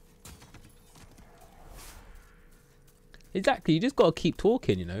down. Exactly, you just gotta keep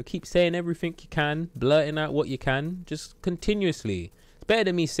talking, you know. Keep saying everything you can, blurting out what you can, just continuously. It's better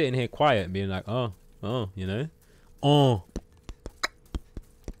than me sitting here quiet and being like, oh, you know.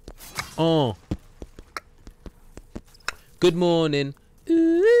 Good morning.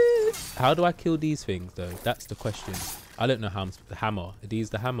 Ooh. How do I kill these things though? That's the question. I don't know how the hammer. Are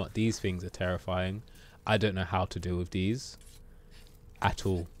these the hammer? These things are terrifying. I don't know how to deal with these at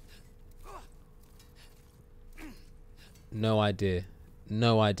all. No idea.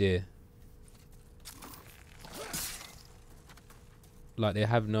 No idea. Like they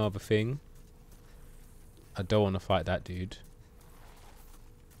have no other thing. I don't want to fight that dude.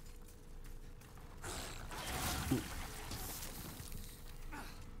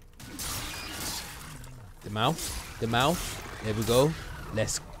 The mouth. The mouth. There we go.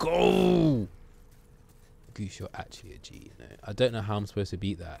 Let's go. Goose, you're actually a G, you know. I don't know how I'm supposed to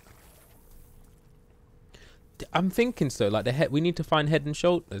beat that. I'm thinking so. Like the head, we need to find head and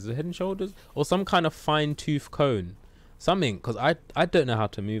shoulders. The head and shoulders, or some kind of fine tooth cone, something. Because I don't know how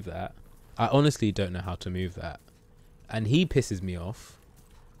to move that. I honestly don't know how to move that, and he pisses me off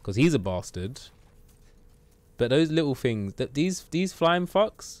because he's a bastard. But those little things, that these flying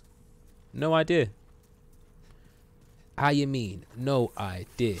fucks, no idea. How you mean? No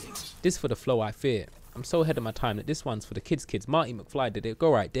idea. This for the flow I fear. I'm so ahead of my time that this one's for the kids. Marty McFly did it.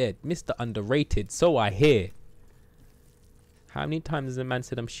 Go right there. Mr. Underrated. So I hear. How many times has a man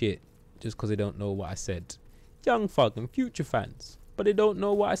said I'm shit just because they don't know what I said? Young Thug and Future fans, but they don't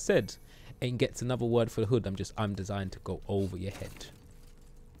know what I said. And gets another word for the hood. I'm designed to go over your head.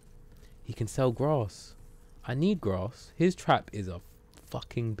 He can sell grass. I need grass. His trap is a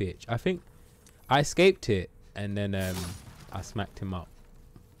fucking bitch. I think I escaped it and then I smacked him up.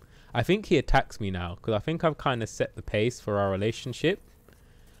 I think he attacks me now because I think I've kind of set the pace for our relationship.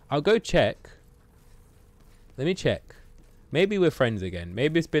 I'll go check. Let me check. Maybe we're friends again.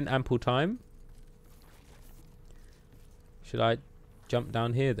 Maybe it's been ample time. Should I jump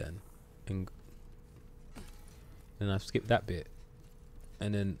down here then? And then I've skipped that bit.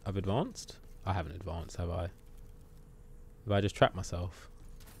 And then I've advanced? I haven't advanced, have I? Have I just trapped myself?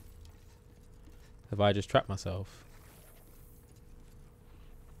 Have I just trapped myself?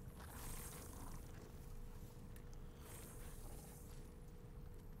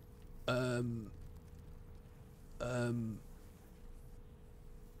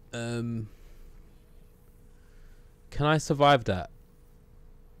 Can I survive that?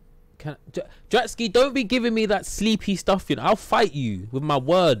 Can Jatsky, don't be giving me that sleepy stuff, you know. I'll fight you with my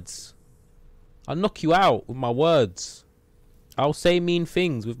words. I'll knock you out with my words. I'll say mean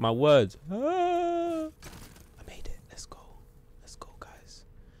things with my words. I made it. Let's go. Let's go, guys.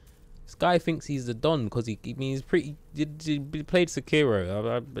 This guy thinks he's the Don because he's pretty. He played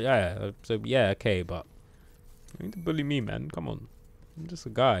Sekiro. Yeah. So yeah, okay, but you need to bully me, man. Come on. I'm just a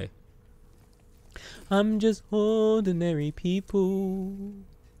guy. I'm just ordinary people.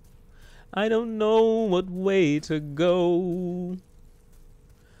 I don't know what way to go.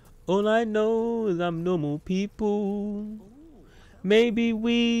 All I know is I'm normal people. Maybe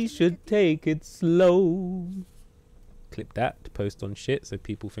we should take it slow. Clip that to post on shit so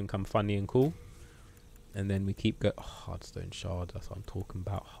people think I'm funny and cool. And then we keep going. Oh, Hardstone Shard, that's what I'm talking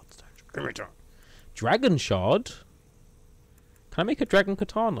about. Hardstone. Dragon Shard? Can I make a Dragon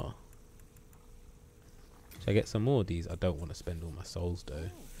Katana? Should I get some more of these? I don't want to spend all my souls though.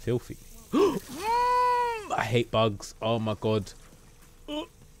 Filthy. I hate bugs. Oh my god.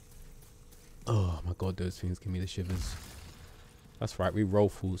 Oh my god, those things give me the shivers. That's right, we roll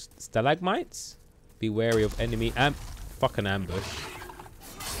full stalagmites. Be wary of enemy fucking ambush.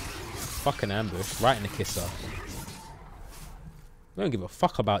 Fucking ambush. Right in the kisser. We don't give a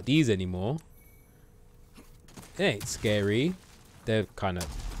fuck about these anymore. It ain't scary. They're kind of...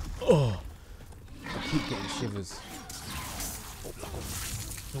 Oh! I keep getting shivers.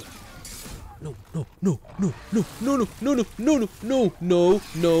 No, no, no, no, no, no, no, no, no, no, no, no,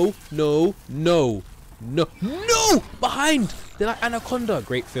 no, no, no, no, no! Behind! They're like Anaconda.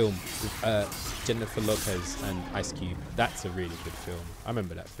 Great film with Jennifer Lopez and Ice Cube. That's a really good film. I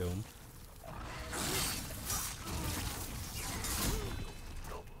remember that film.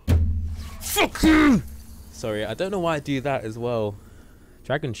 Fuck you! Sorry, I don't know why I do that as well.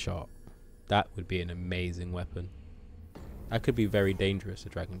 Dragon Shot. That would be an amazing weapon. That could be very dangerous, a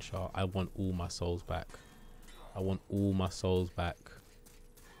Dragon Shot. I want all my souls back. I want all my souls back.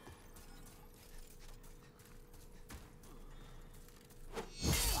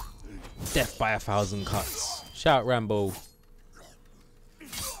 Death by 1,000 cuts. Shout Rambo.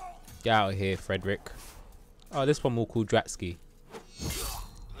 Get out of here, Frederick. Oh, this one we'll call Dratsky.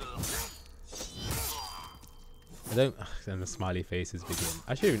 I don't. And the smiley faces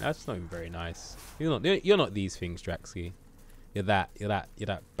begin. That's not even very nice. You're not these things, Dratsky. You're that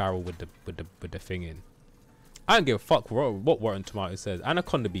barrel with the thing in. I don't give a fuck what Rotten Tomato says.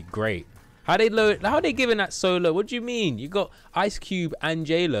 Anaconda be great. How they giving that so low? What do you mean? You got Ice Cube and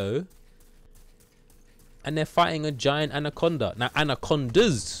J-Lo, and they're fighting a giant anaconda. Now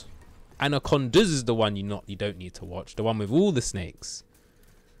Anacondas is the one you don't need to watch. The one with all the snakes.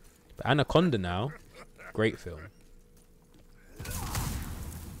 But Anaconda now, great film.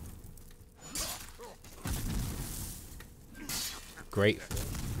 Great film.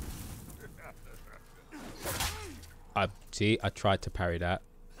 I tried to parry that.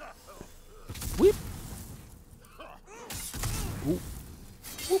 Whip. Ooh.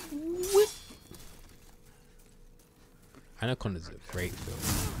 Whoop, whip. Anaconda's a great film.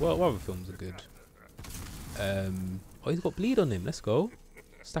 Well, what other films are good? Oh, he's got bleed on him. Let's go.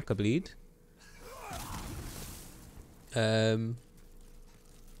 Stack of bleed.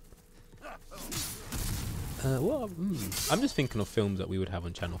 Well, I'm just thinking of films that we would have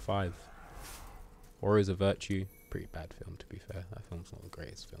on Channel 5. Warriors of Virtue. Pretty bad film, to be fair. That film's not the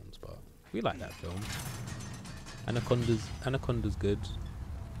greatest films, but we like that film. Anaconda's good.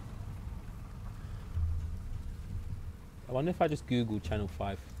 I wonder if I just Google Channel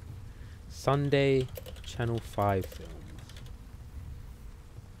 5. Sunday Channel 5 films.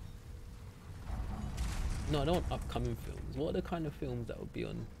 No, I don't want upcoming films. What are the kind of films that would be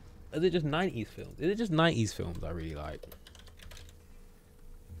on? Is it just 90s films? Is it just 90s films I really like?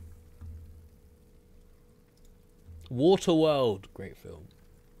 Waterworld, great film.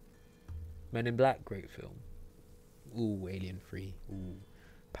 Men in Black, great film. Ooh, Alien 3. Ooh,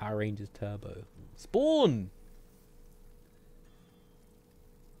 Power Rangers Turbo. Spawn!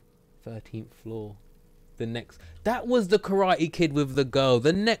 13th Floor. The next... That was the Karate Kid with the girl.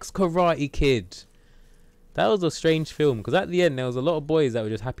 The next Karate Kid. That was a strange film, because at the end there was a lot of boys that were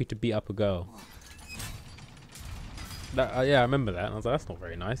just happy to beat up a girl. Yeah, I remember that, and I was like, that's not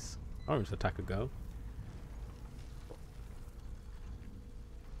very nice. I don't just attack a girl.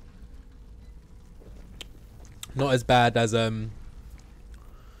 Not as bad as there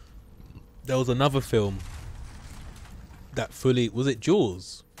was another film that fully... Was it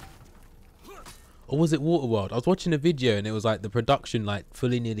Jaws? Or was it Waterworld? I was watching a video and it was like the production like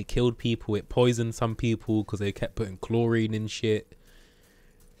fully nearly killed people. It poisoned some people because they kept putting chlorine in shit.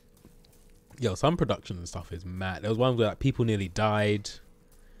 Yo, some production and stuff is mad. There was one where like people nearly died.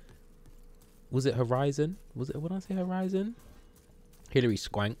 Was it Horizon? Was it, when I say Horizon? Hilary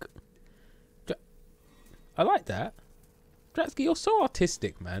Swank. I like that. Dratsky, you're so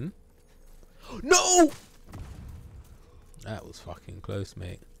artistic, man. No! That was fucking close,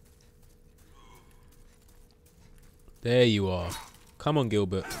 mate. There you are. Come on,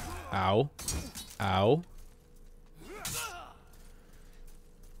 Gilbert. Ow. Ow.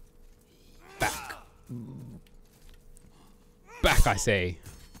 Back. Back, I say.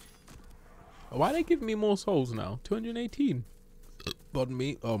 Why are they giving me more souls now? 218. Pardon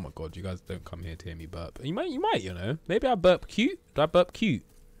me. Oh my god, you guys don't come here to hear me burp. You might, you know. Maybe I burp cute. Do I burp cute?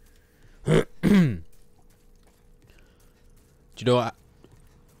 Do you know what?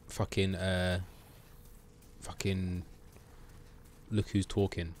 Fucking Look Who's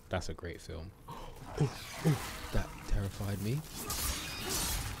Talking. That's a great film. Oh, that terrified me.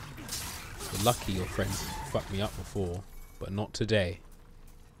 You're lucky your friends fucked me up before, but not today.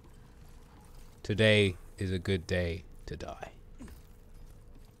 Today is a good day to die.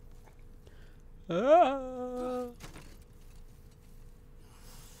 Not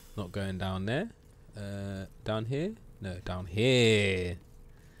going down there. Down here? No, down here.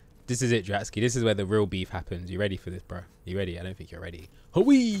 This is it, Dratsky. This is where the real beef happens. You ready for this, bro? You ready? I don't think you're ready.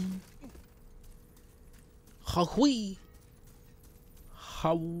 Hawaii! Hawaii!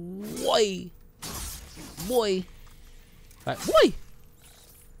 Hawaii! Boy! Like, boy!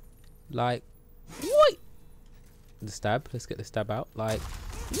 Like, boy! The stab. Let's get the stab out. Like,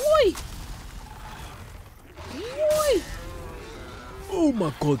 boy! Boy! Oh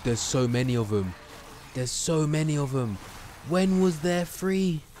my god, there's so many of them. There's so many of them. When was there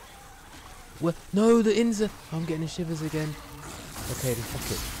 3? Well, no, the ins are... Oh, I'm getting the shivers again. Okay, then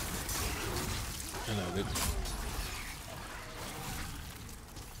fuck it. I know, good.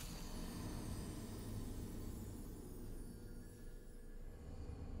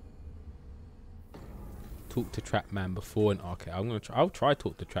 Talk to Trap Man before an arcade. I'll try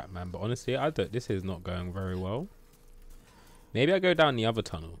talk to Trap Man, but honestly, this is not going very well. Maybe I go down the other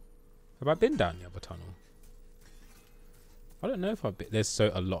tunnel. Have I been down the other tunnel? I don't know if I've been. There's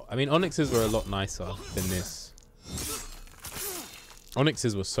a lot. I mean, Onyx's were a lot nicer than this.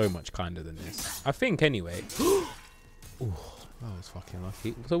 Onyx's were so much kinder than this. I think, anyway. Ooh, that was fucking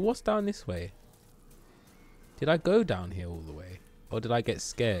lucky. So what's down this way? Did I go down here all the way? Or did I get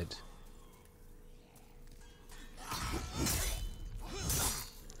scared?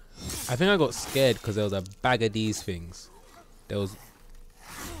 I think I got scared because there was a bag of these things. There was...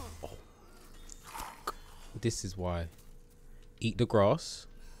 Oh, fuck. This is why. Eat the grass.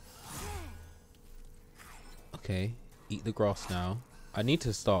 Okay. Eat the grass now. I need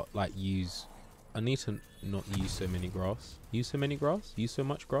to start, like, I need to not use so many grass. Use so many grass? Use so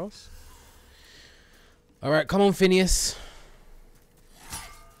much grass? Alright, come on, Phineas.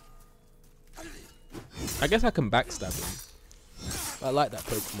 I guess I can backstab him. I like that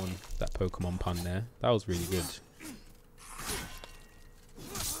Pokemon pun there. That was really good.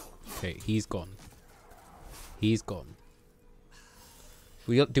 Okay, he's gone. He's gone.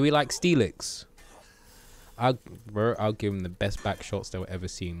 Do we like Steelix? I'll give him the best back shots they'll ever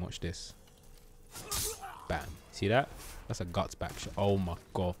seen. Watch this. Bam. See that? That's a Gutz back shot. Oh my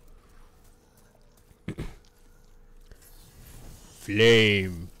god.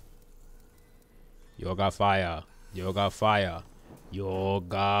 Flame. Yoga fire. Yoga fire.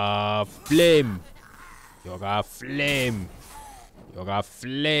 Yoga flame. Yoga flame. Yoga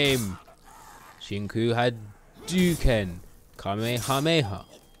flame. Shinku Hadouken. Kamehameha.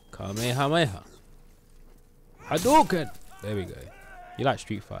 Kamehameha. Hadouken. There we go. You like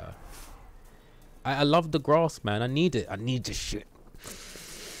Street Fighter. I love the grass, man. I need it. I need this shit.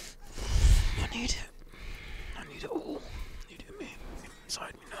 I need it. I need it all. I need it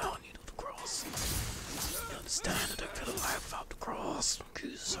inside me now. I need all the grass. You understand? I don't feel alive without the grass.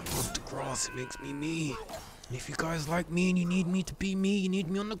 Because I love the grass. It makes me me. And if you guys like me and you need me to be me, you need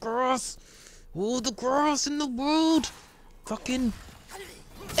me on the grass. All the grass in the world. Fucking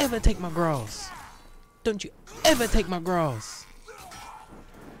ever take my grass. Don't you ever take my grass.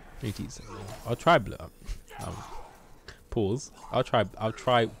 I'll try blow up. Pause. I'll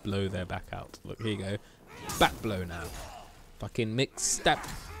try blow their back out. Look, here you go. Back blow now. Fucking mix step.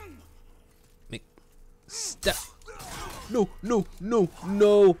 Mix step. No, no, no,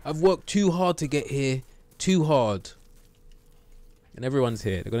 no. I've worked too hard to get here. Too hard. And everyone's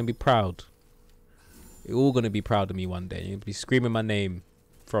here. They're gonna be proud. You're all gonna be proud of me one day. You're gonna be screaming my name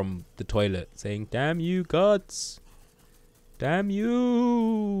from the toilet, saying, "Damn you, Gutz! Damn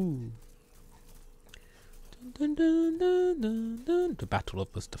you!" Dun, dun, dun, dun, dun. The Battle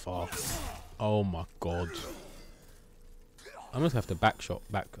of Mustafar. Oh my god! I'm gonna have to backshot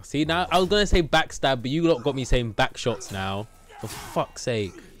back. See, now I was gonna say backstab, but you lot got me saying backshots now. For fuck's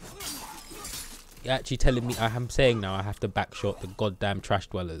sake! You're actually telling me I'm saying now I have to backshot the goddamn trash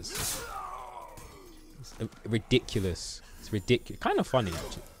dwellers. It's ridiculous. It's ridiculous. Kind of funny,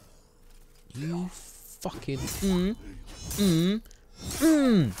 actually. You fucking... Go to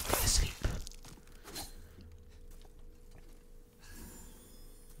sleep.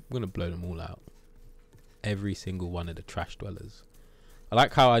 I'm going to blow them all out. Every single one of the trash dwellers. I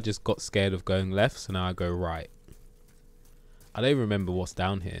like how I just got scared of going left, so now I go right. I don't even remember what's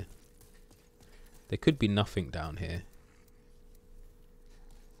down here. There could be nothing down here.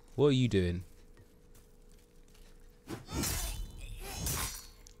 What are you doing?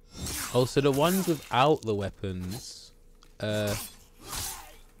 Oh, so the ones without the weapons don't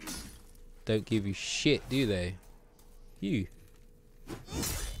give you shit, do they? You.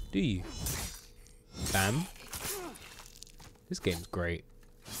 Do you? Bam. This game's great.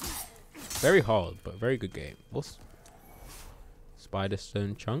 Very hard, but very good game. What's Spider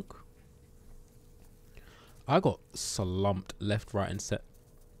Stone Chunk? I got slumped left, right, and set.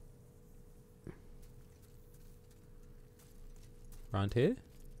 Around here?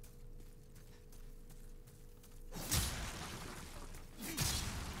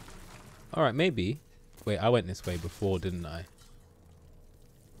 Alright, maybe. Wait, I went this way before, didn't I?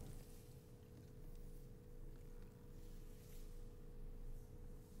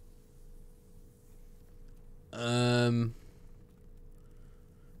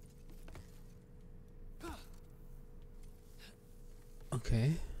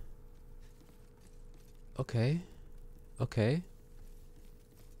 Okay. Okay. Okay.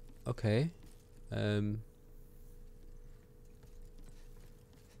 Okay.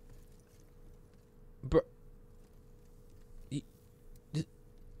 Bro.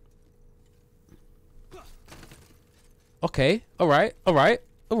 Okay. All right. All right.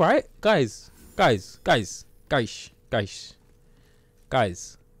 All right. Guys. Guys. Guys. Guys. Guys.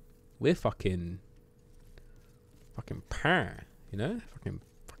 Guys. We're fucking par. You know?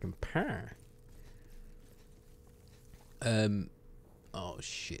 Fucking par. Oh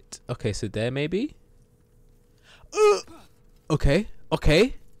shit. Okay, so there maybe? Okay.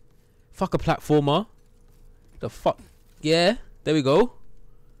 Okay. Fuck a platformer. The fuck? Yeah. There we go.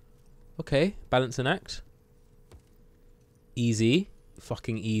 Okay. Balance and act. Easy.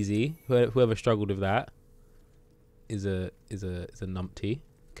 Fucking easy. Whoever struggled with that is a numpty.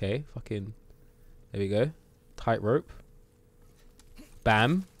 Okay. Fucking. There we go. Tightrope.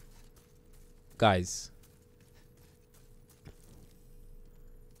 Bam. Guys.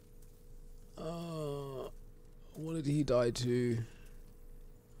 What did he die to?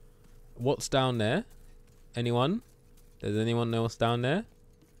 What's down there? Anyone? Does anyone know what's down there?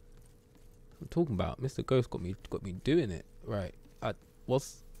 I'm talking about. Mr. Ghost got me doing it. Right.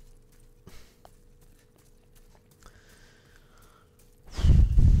 What's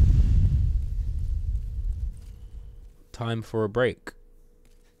time for a break?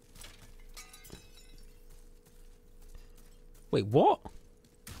 Wait, what?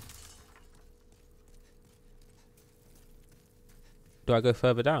 Do I go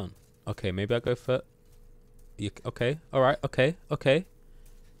further down? Okay, maybe I go okay, alright, okay, okay.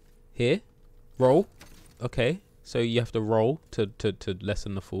 Here. Roll. Okay. So you have to roll to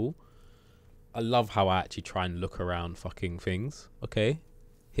lessen the fall. I love how I actually try and look around fucking things. Okay.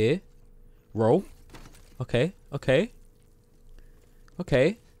 Here. Roll. Okay, okay.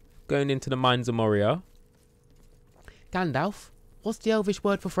 Okay. Going into the Mines of Moria. Gandalf, what's the Elvish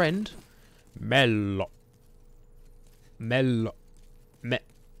word for friend? Mello. Mello.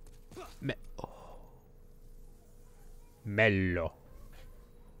 Mello.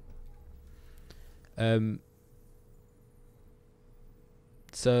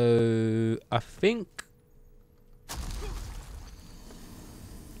 So I think I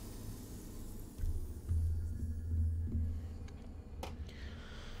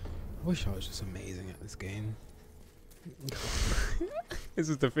wish I was just amazing at this game. This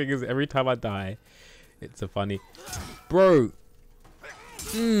is the thing, is every time I die, it's a funny bro.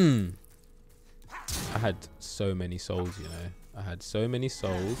 I had so many souls, you know. I had so many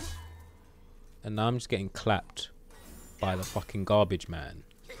souls, and now I'm just getting clapped by the fucking garbage man.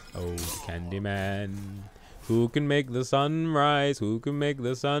 Oh, Candy Man, who can make the sun rise? Who can make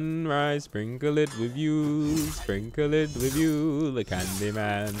the sun rise? Sprinkle it with you, sprinkle it with you. The Candy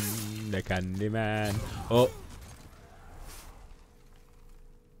Man, the Candy Man. Oh,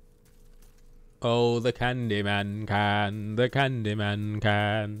 the Candyman can, the Candyman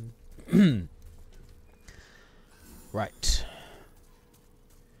can. Right.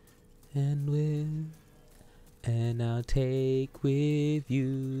 And I'll take with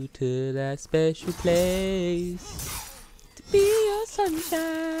you to that special place. To be your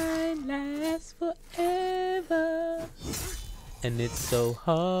sunshine, last forever. And it's so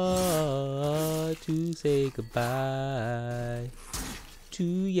hard to say goodbye to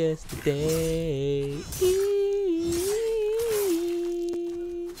yesterday.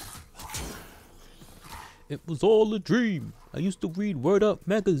 It was all a dream. I used to read Word Up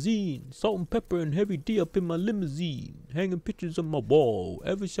magazine. Salt and pepper and heavy D up in my limousine. Hanging pictures on my wall.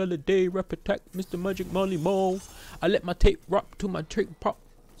 Every Saturday day, rap attack, Mr. Magic Molly Mall. I let my tape rock to my tape pop.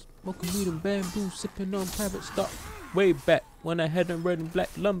 Smoking weed and bamboo, sipping on private stock. Way back when I had a red and black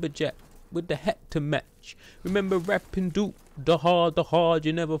lumberjack with the hat to match. Remember rapping Duke, the hard.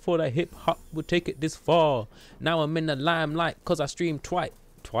 You never thought that hip hop would take it this far. Now I'm in the limelight cause I stream twite.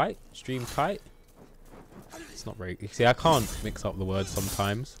 Twite? Stream tight? It's not very... See, I can't mix up the words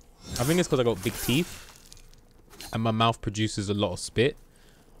sometimes. I think it's because I got big teeth. And my mouth produces a lot of spit.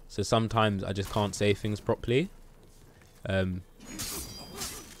 So sometimes I just can't say things properly. That's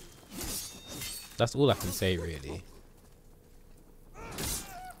all I can say, really.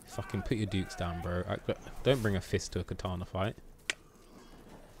 Fucking put your dukes down, bro. Don't bring a fist to a katana fight.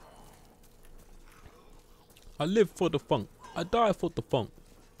 I live for the funk. I die for the funk.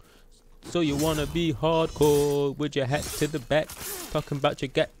 So you wanna be hardcore with your hat to the back, talking about your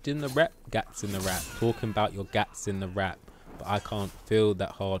gats in the rap, talking about your gats in the rap, but I can't feel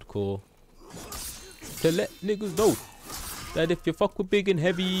that hardcore. To let niggas know that if you fuck with big and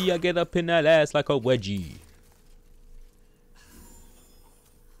heavy, I get up in that ass like a wedgie.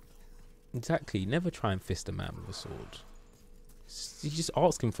 Exactly. Never try and fist a man with a sword. You're just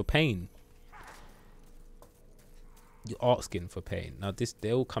asking for pain. You're asking for pain. Now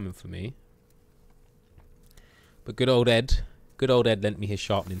they're all coming for me. But good old Ed lent me his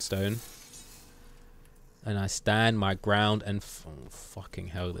sharpening stone. And I stand my ground and oh, fucking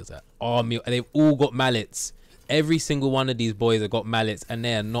hell, there's that army. They've all got mallets. Every single one of these boys have got mallets and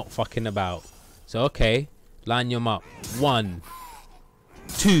they are not fucking about. So okay, line them up. 1,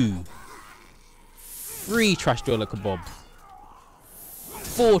 2, 3 trash dweller kebab.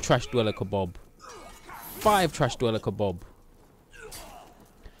 4 trash dweller kebab. 5 trash dweller kebab.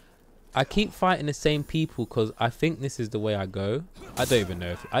 I keep fighting the same people because I think this is the way I go. I don't even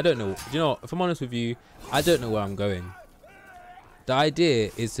know. I don't know. You know what? If I'm honest with you, I don't know where I'm going. The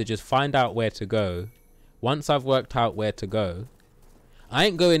idea is to just find out where to go. Once I've worked out where to go, I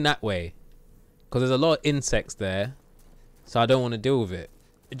ain't going that way because there's a lot of insects there. So I don't want to deal with it.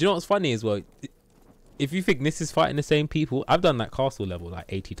 Do you know what's funny as well? If you think this is fighting the same people, I've done that castle level like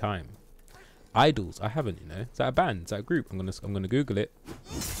 80 times. Idols, I haven't, you know. Is that a band? Is that a group? I'm gonna Google it.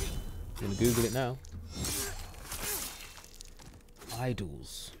 I'm gonna Google it now.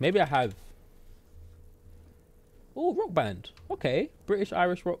 Idols. Maybe I have. Oh, rock band. Okay, British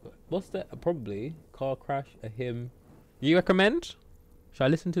Irish rock. What's that? Probably Car Crash, a hymn. You recommend? Should I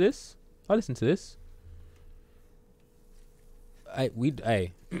listen to this? I'll listen to this.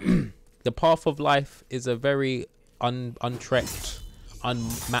 The path of life is a very untrekked,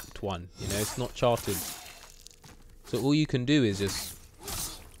 unmapped one. You know, it's not charted. So all you can do is just,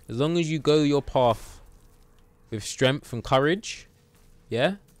 as long as you go your path with strength and courage,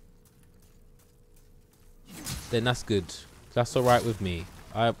 yeah, then that's good. That's all right with me.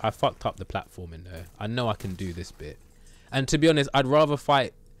 I fucked up the platforming though. I know I can do this bit. And to be honest, I'd rather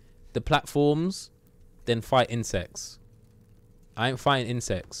fight the platforms than fight insects. I ain't fighting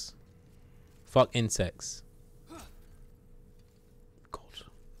insects. Fuck insects. God.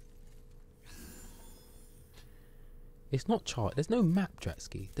 It's not chart. There's no map,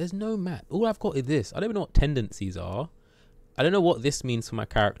 Dratsky. There's no map. All I've got is this. I don't even know what tendencies are. I don't know what this means for my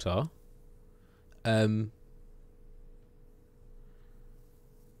character. I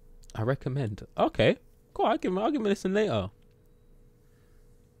recommend. Okay. Cool. I'll give him a listen later.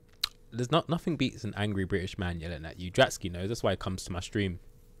 There's nothing beats an angry British man yelling at you. Dratsky knows. That's why he comes to my stream.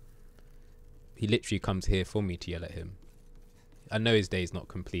 He literally comes here for me to yell at him. I know his day's not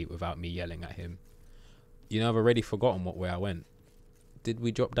complete without me yelling at him. You know, I've already forgotten what way I went. Did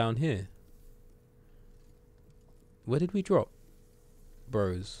we drop down here? Where did we drop?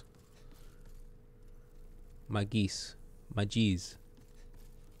 Bros. My geese. My G's.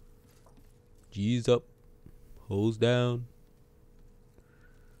 G's up. Holes down.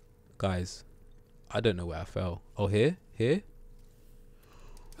 Guys, I don't know where I fell. Oh, here? Here?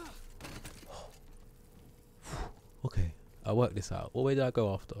 Okay, I'll work this out. What way did I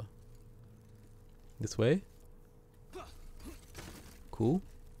go after? This way? Cool.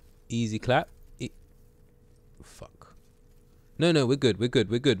 Easy clap. Fuck. No, we're good. We're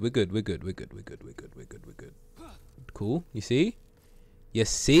good. Cool. You see? You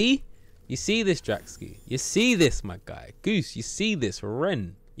see? You see this, Dratsky? You see this, my guy? Goose, you see this?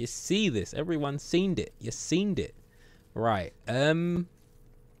 Ren. You see this? Everyone's seen it. You seen it. Right. Here.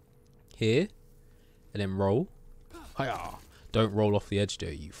 And then roll. Hiya. Don't roll off the edge though,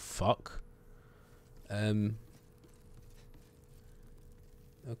 you fuck. Okay,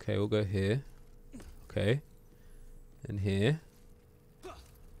 we'll go here. Okay. And here.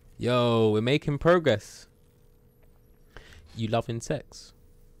 Yo, we're making progress. You loving sex?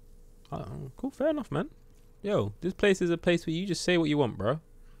 Cool, fair enough, man. Yo, this place is a place where you just say what you want, bro.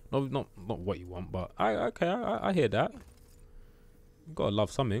 Not what you want, but I hear that. You gotta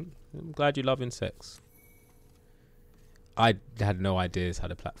love something. I'm glad you're loving sex. I had no idea this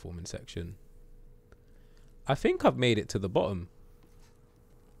had a platforming section. I think I've made it to the bottom.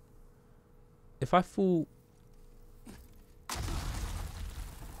 If I fall...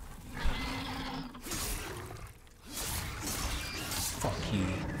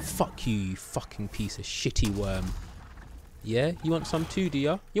 Fuck you, you fucking piece of shitty worm. Yeah? You want some too, do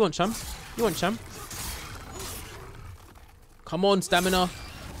ya? You want some? You want some? Come on, stamina.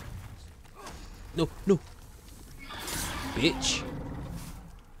 No, no. Bitch.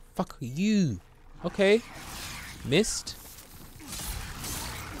 Fuck you. Okay. Missed.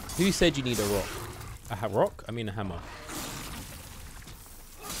 Who said you need a rock? A rock? I mean a hammer.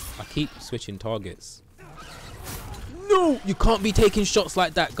 I keep switching targets. No! You can't be taking shots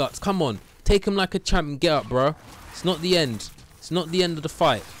like that, Guts. Come on. Take him like a champ and get up, bro. It's not the end. It's not the end of the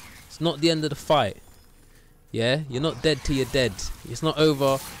fight. It's not the end of the fight. Yeah? You're not dead till you're dead. It's not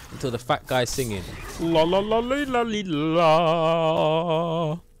over until the fat guy's singing. La la la la la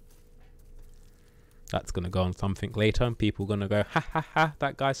la. That's gonna go on something later and people gonna go, ha ha ha,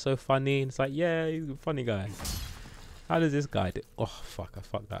 that guy's so funny. And it's like, yeah, he's a funny guy. How does this guy do? Oh, fuck, I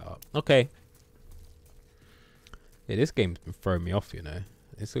fucked that up. Okay. Yeah, this game's been throwing me off, you know.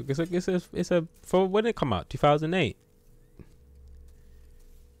 It's a for when it come out, 2008.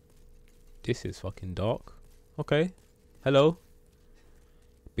 This is fucking dark. Okay. Hello.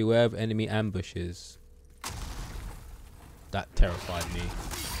 Beware of enemy ambushes. That terrified me.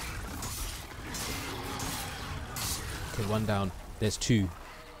 Okay, one down. There's two.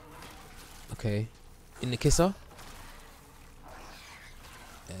 Okay. In the kisser.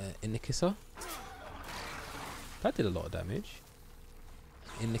 In the kisser. That did a lot of damage.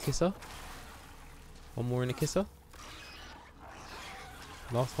 In the kisser. One more in the kisser.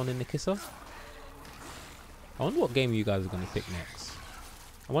 Last one in the kisser. I wonder what game you guys are going to pick next.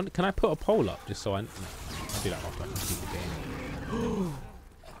 I wonder, can I put a poll up just so I... No, I'll do that after I complete the game.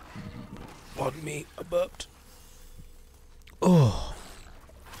 Pardon me, I burped. Oh.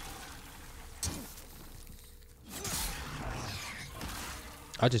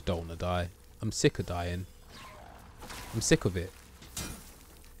 I just don't want to die. I'm sick of dying. I'm sick of it.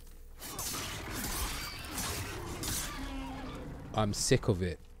 I'm sick of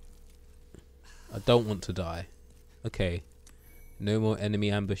it. I don't want to die. Okay. No more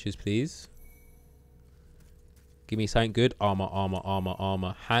enemy ambushes, please. Give me something good. Armor, armor, armor,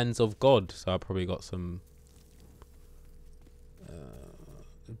 armor. Hands of God. So I probably got some...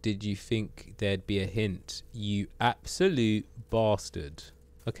 did you think there'd be a hint? You absolute bastard.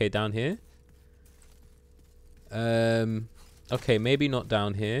 Okay, down here. Okay, maybe not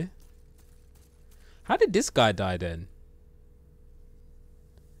down here. How did this guy die then?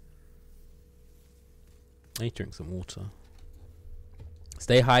 I need to drink some water.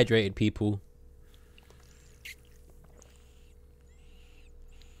 Stay hydrated, people.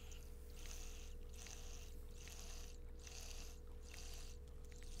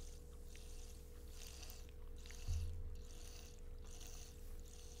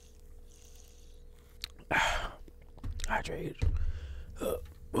 Hydrated.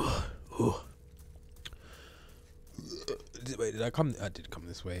 Wait, did I come? I did come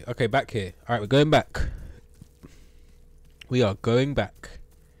this way. Okay, back here. All right, we're going back. We are going back.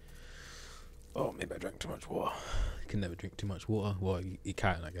 Oh, maybe I drank too much water. You can never drink too much water. Well, you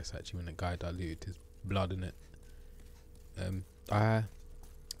can, I guess, actually, when a guy diluted his blood in it.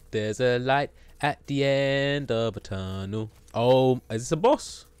 There's a light at the end of a tunnel. Oh, is this a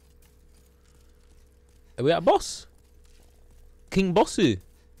boss? Are we at a boss? King Bossu.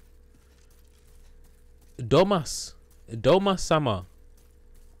 Domas. Domas Sama.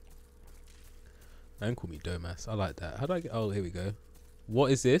 Don't call me Domas. I like that. How do I get... Oh, here we go.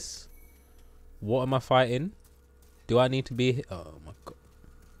 What is this? What am I fighting? Do I need to be... Oh, my God.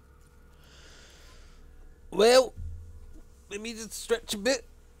 Well, let me just stretch a bit.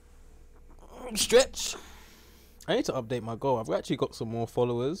 Stretch. I need to update my goal. I've actually got some more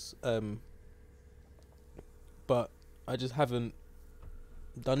followers. But I just haven't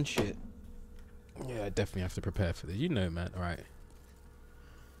done shit. Yeah, I definitely have to prepare for this. You know, man. All right.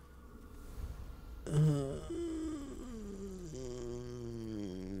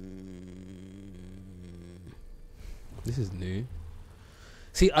 This is new.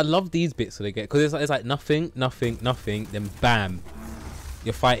 See, I love these bits that they get because it's like nothing, nothing, nothing. Then bam,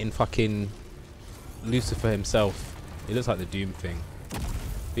 you're fighting fucking Lucifer himself. He looks like the Doom thing.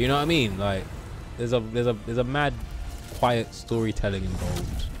 But you know what I mean? Like, there's a mad, quiet storytelling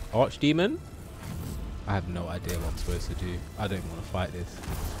involved. Archdemon? I have no idea what I'm supposed to do. I don't want to fight this.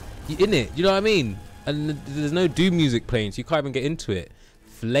 You in it? You know what I mean? And there's no Doom music playing, so you can't even get into it.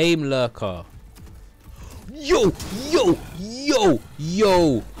 Flame Lurker. Yo, yo, yo,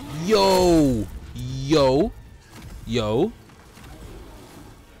 yo, yo, yo, yo.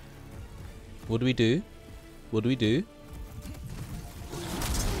 What do we do? What do we do?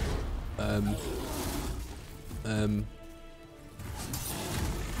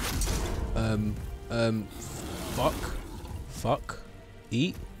 Fuck.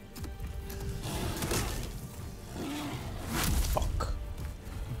 Eat. Fuck.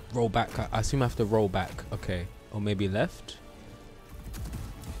 Roll back. I assume I have to roll back. Okay. Or maybe left.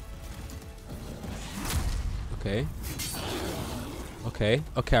 Okay. Okay.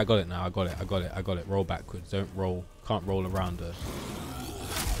 Okay, I got it now. I got it. Roll backwards. Don't roll. Can't roll around her.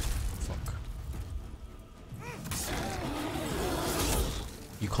 Fuck.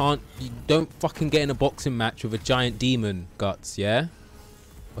 You don't fucking get in a boxing match with a giant demon, Guts, yeah?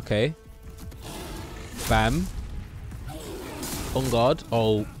 Okay. Bam. On guard.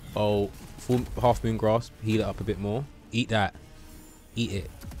 Oh, full half moon grasp. Heal it up a bit more. Eat that. Eat it.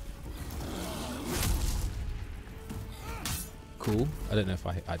 Cool. I don't know if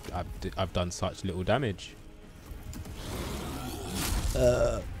I've done such little damage.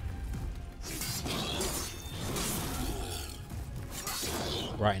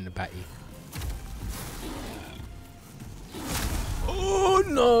 Right in the batty. Oh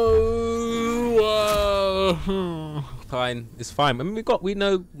no! Fine, it's fine. I mean, we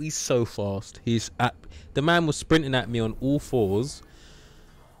know he's so fast. The man was sprinting at me on all fours.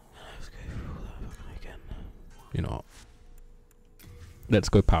 Let's go through that again. You know what? Let's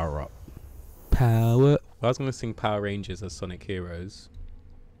go power up. Power. I was gonna sing Power Rangers as Sonic Heroes.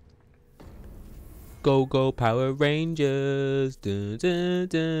 Go go Power Rangers. Dun, dun,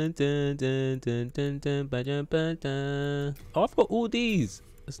 dun, dun, dun, dun, dun, dun, ba, dun, ba, dun. Oh, I've got all these.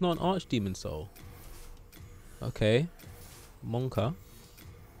 It's not an Archdemon soul. Okay. Monka.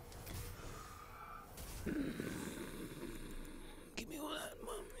 Give me all that,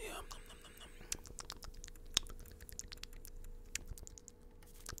 mum. Yeah.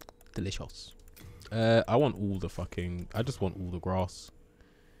 Delicious. I want all the fucking. I just want all the grass.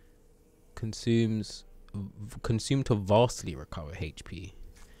 Consume to vastly recover HP.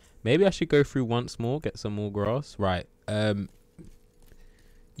 Maybe I should go through once more, get some more grass. Right.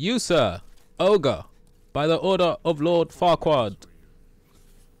 You, sir, ogre, by the order of Lord Farquaad.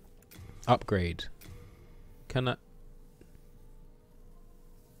 Upgrade. Can I?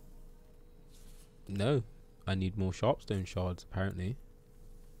 No. I need more sharpstone shards, apparently.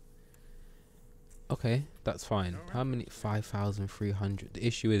 Okay, that's fine. How many? 5,300. The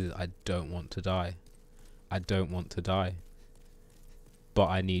issue is I don't want to die. I don't want to die. But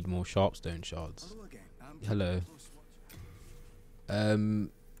I need more sharpstone shards. Hello. Should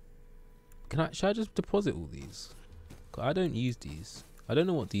I just deposit all these? 'Cause I don't use these. I don't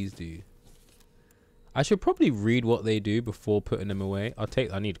know what these do. I should probably read what they do before putting them away. I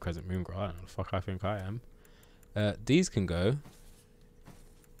need Crescent Moon Grass. I don't know the fuck I think I am. These can go.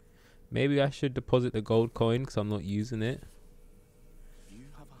 Maybe I should deposit the gold coin because I'm not using it.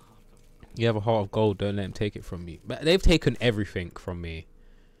 You have a heart of gold. Don't let him take it from you. But they've taken everything from me.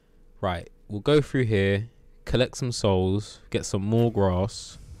 Right. We'll go through here. Collect some souls. Get some more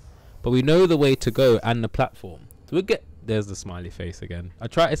grass. But we know the way to go and the platform. So we'll get... There's the smiley face again.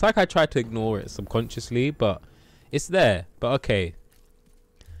 It's like I tried to ignore it subconsciously. But it's there. But okay.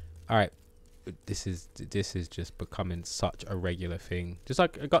 Alright. This is just becoming such a regular thing. Just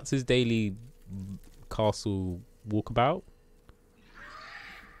like Guts' daily castle walkabout.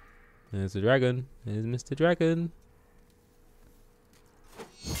 There's the dragon. There's Mr. Dragon.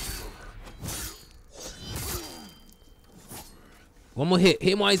 One more hit.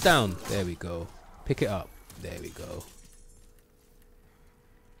 Hit him while he's down. There we go. Pick it up. There we go.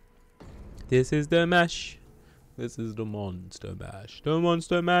 This is the mash. This is the monster mash. The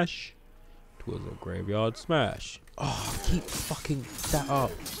monster mash. Was a graveyard smash. Oh, keep fucking that up.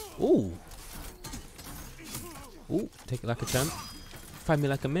 Ooh. Ooh, take it like a champ. Fight me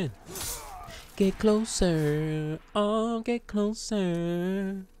like a man. Get closer. Oh, get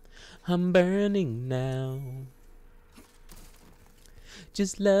closer. I'm burning now.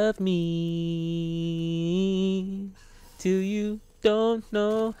 Just love me till you don't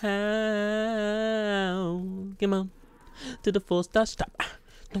know how. Come on. To the full star stop.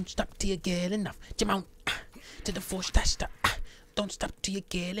 Don't stop till you get enough. Jump on to the force. Stop. Don't stop till you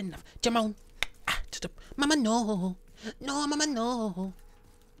get enough. Jump on Mama no, no, mama no,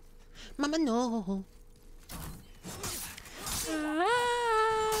 mama no.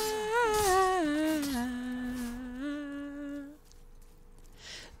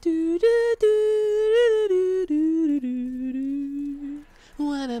 Do do do do do do do.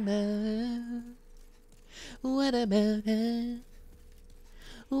 What about? What about?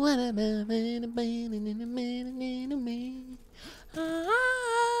 What about me?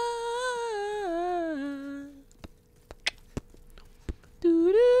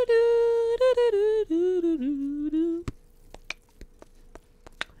 Do do do do do do do do do.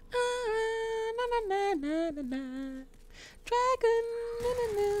 Na na na na na na. Dragon. Na na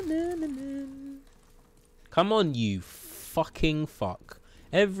na na na na. Come on, you fucking fuck!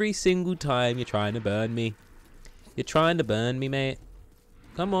 Every single time you're trying to burn me. You're trying to burn me, mate.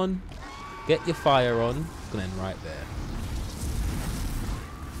 Come on, get your fire on. And then right there.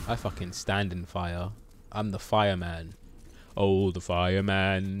 I fucking stand in fire. I'm the fireman. Oh, the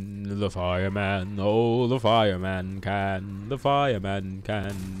fireman, the fireman, oh, the fireman can, the fireman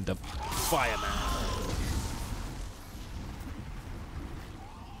can, the fireman.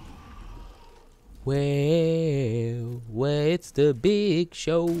 Well, it's the big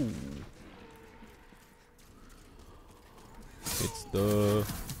show. It's the...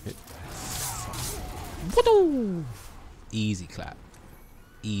 Easy clap.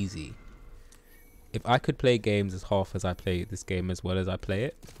 Easy. If I could play games as half as I play this game as well as I play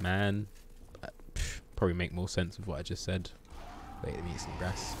it, man, probably make more sense with what I just said. Wait, let me eat some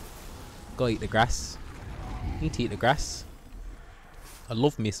grass. Gotta eat the grass. Need to eat the grass. I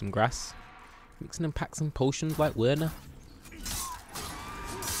love me some grass. Mixing and pack some potions like Werner.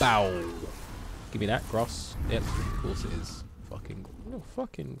 Bow. Give me that grass. Yep, of course it is. Fucking, oh,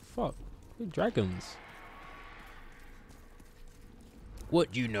 fucking fuck. We're dragons.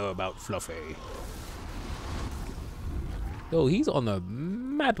 What do you know about Fluffy? Oh, he's on a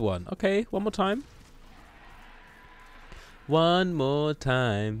mad one. Okay, one more time. One more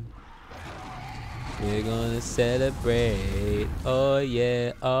time. We're gonna celebrate. Oh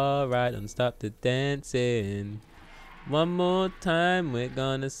yeah, alright, don't stop the dancing. One more time, we're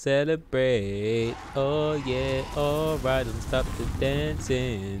gonna celebrate. Oh yeah, alright, don't stop the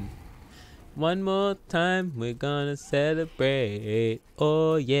dancing. One more time, we're gonna celebrate.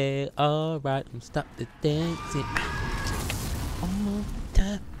 Oh yeah, alright, don't stop the dancing. One more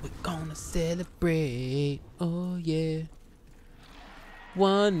time, we're gonna celebrate. Oh yeah.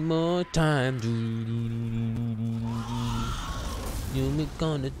 One more time. We're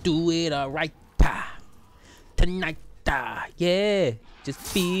gonna do it alright tonight. Yeah, just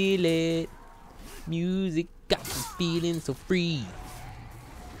feel it. Music got me feeling so free.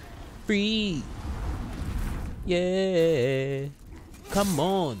 Free. Yeah. Come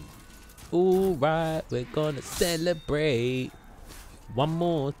on. Alright, we're gonna celebrate. One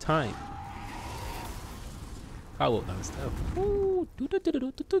more time. I walk down the stairs. Ooh, do do do do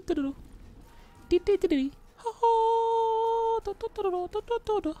do do do do. Dee dee dee dee. Ha ha. Do do do do do do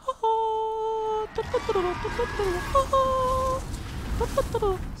do do. Ha ha. Do do do do do do do. Ha ha. Do do do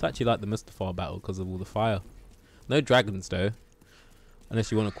do. It's actually like the Mustafar battle because of all the fire. No dragons though.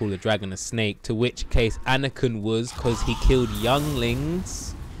 Unless you want to call the dragon a snake, to which case Anakin was, because he killed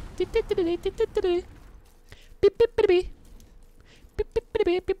younglings. Dee dee dee dee dee dee dee. Beep beep beep beep. Beep beep beep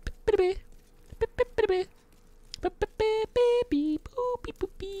beep beep beep beep. Beep beep beep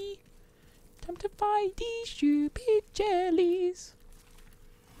beep. Time to fight these stupid jellies.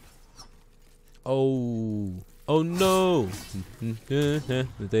 Oh no.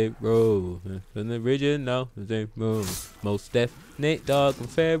 They roll. An original. They roll. Most definite dog and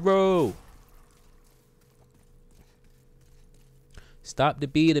pharaoh. Stop the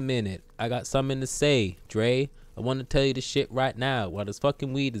beat a minute. I got something to say, Dre. I want to tell you this shit right now while this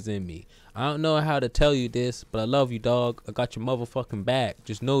fucking weed is in me. I don't know how to tell you this, but I love you, dog. I got your motherfucking back.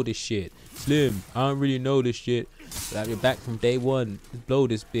 Just know this shit. Slim, I don't really know this shit, but I have your back from day one. Just blow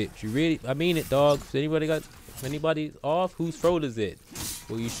this bitch. You really, I mean it, dog. If anybody off, whose throat is it?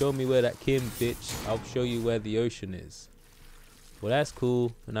 Will you show me where that Kim, bitch? I'll show you where the ocean is. Well, that's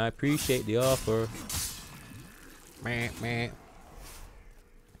cool, and I appreciate the offer. Meh.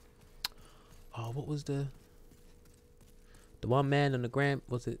 Oh, what was the one man on the Grand,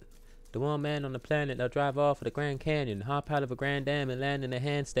 was it? The one man on the planet that'll drive off of the Grand Canyon, hop out of a Grand Dam and land in a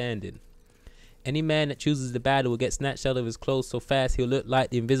handstanding. Any man that chooses the battle will get snatched out of his clothes so fast he'll look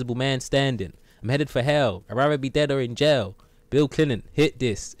like the invisible man standing. I'm headed for hell. I'd rather be dead or in jail. Bill Clinton, hit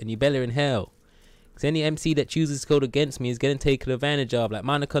this, and you better in hell. Cause any MC that chooses to go against me is getting taken advantage of, like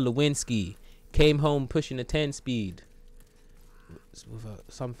Monica Lewinsky. Came home pushing a 10 speed. with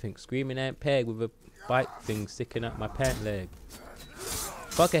something screaming at peg with a bike thing sticking out my pant leg.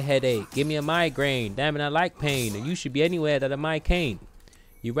 Fuck a headache, give me a migraine. Damn it, I like pain, and you should be anywhere that a mic ain't.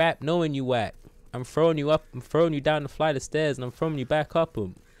 You rap knowing you whack. I'm throwing you up, I'm throwing you down the flight of stairs, and I'm throwing you back up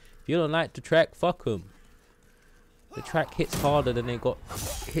 'em. If you don't like the track, fuck 'em. The track hits harder than they got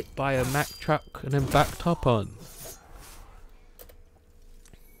hit by a Mack truck and then backed up on.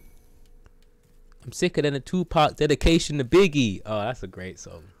 I'm sicker than a Tupac dedication to Biggie. Oh, that's a great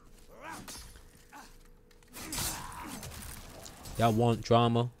song. Y'all want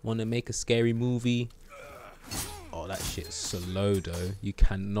drama? Want to make a scary movie? Oh, that shit's slow though. You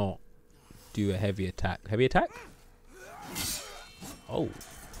cannot do a heavy attack. Heavy attack? Oh.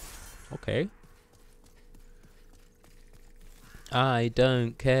 Okay. I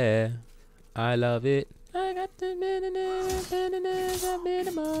don't care. I love it. I got the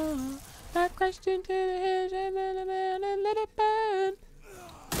I crashed into the edge and let it burn.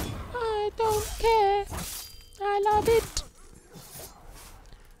 I don't care. I love it.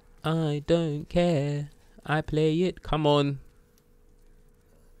 I don't care. I play it. Come on.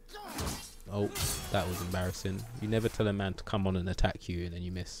 Oh, that was embarrassing. You never tell a man to come on and attack you and then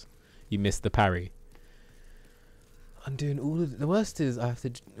you miss. You miss the parry. I'm doing all of the worst is I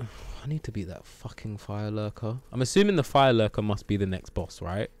need to beat that fucking fire lurker. I'm assuming the fire lurker must be the next boss,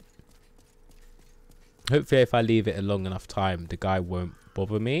 right? Hopefully if I leave it a long enough time, the guy won't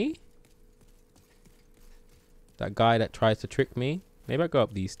bother me. That guy that tries to trick me. Maybe I go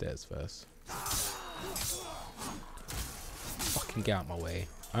up these stairs first. Fucking get out my way.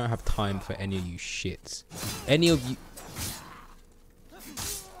 I don't have time for any of you shits. Any of you.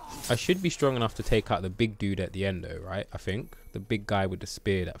 I should be strong enough to take out the big dude at the end though, right? I think. The big guy with the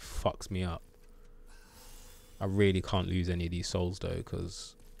spear that fucks me up. I really can't lose any of these souls though,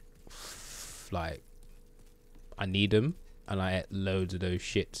 because like I need them and I ate loads of those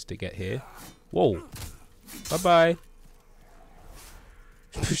shits to get here. Whoa. Bye-bye.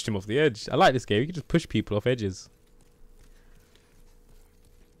 Pushed him off the edge. I like this game. You can just push people off edges.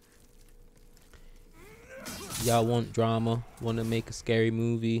 Y'all want drama? Want to make a scary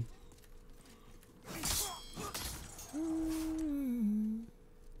movie?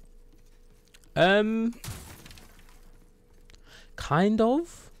 Kind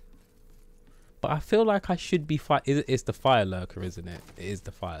of. But I feel like I should be fight. It's the fire lurker, isn't it? It is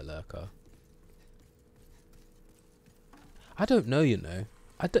the fire lurker. I don't know, you know.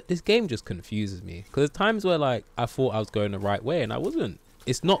 This game just confuses me. Because there's times where like I thought I was going the right way and I wasn't.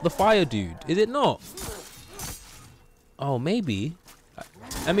 It's not the fire dude. Is it not? Oh, maybe.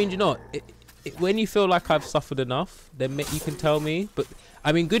 I mean, you know, when you feel like I've suffered enough, then you can tell me. But,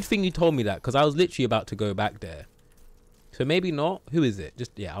 I mean, good thing you told me that. Because I was literally about to go back there. So maybe not. Who is it?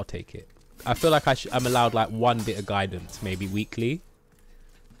 Just, yeah, I'll take it. I feel like I'm allowed like one bit of guidance, maybe weekly.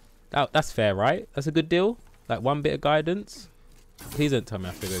 That's fair, right? That's a good deal? Like one bit of guidance? Please don't tell me I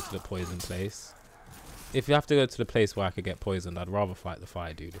have to go to the poison place. If you have to go to the place where I could get poisoned, I'd rather fight the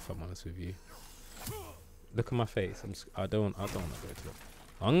fire dude, if I'm honest with you. Look at my face. I don't want to go to the...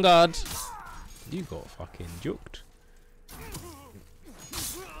 On guard! You got fucking juked.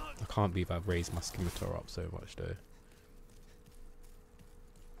 I can't believe I've raised my scimitar up so much though.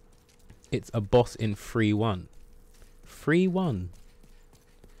 It's a boss in 3-1. 3-1.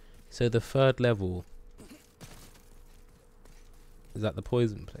 So the third level. Is that the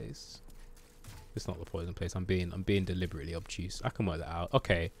poison place? It's not the poison place. I'm being deliberately obtuse. I can work that out.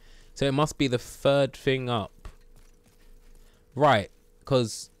 Okay. So it must be the third thing up. Right.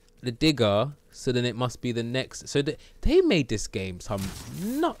 Because the digger, so then it must be the next. So they made this game some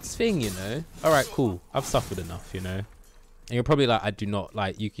nuts thing, you know. Alright, cool. I've suffered enough, you know. And you're probably like, I do not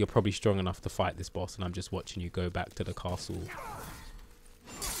like you. You're probably strong enough to fight this boss, and I'm just watching you go back to the castle.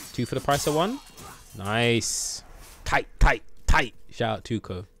 2 for the price of 1. Nice. Tight, tight, tight. Shout out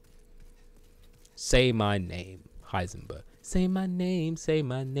Tuco. Say my name, Heisenberg. Say my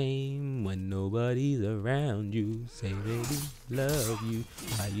name when nobody's around you. Say baby, love you.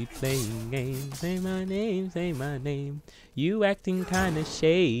 Why you playing games? Say my name. You acting kinda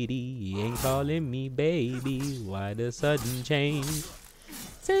shady. Ain't calling me baby. Why the sudden change?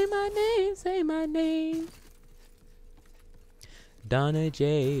 Say my name. Donna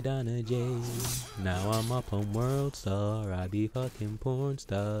J. Now I'm up on World Star. I be fucking porn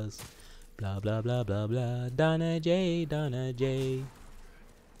stars. Blah blah blah blah blah. Donna J.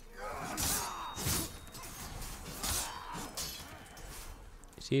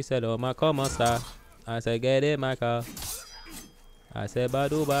 She said, "Oh my como sta?" I said, "Get in my car." I said,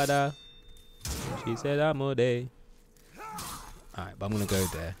 "Badu bada." She said, "I'm all day." Alright, but I'm gonna go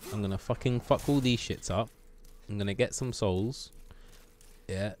there. I'm gonna fucking fuck all these shits up. I'm gonna get some souls.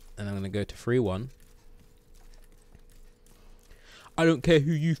 Yeah, and I'm gonna go to 3-1. I don't care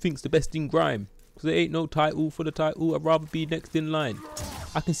who you think's the best in grime, cause there ain't no title for the title. I'd rather be next in line.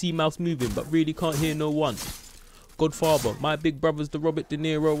 I can see mouse moving, but really can't hear no one. Godfather, my big brother's the Robert De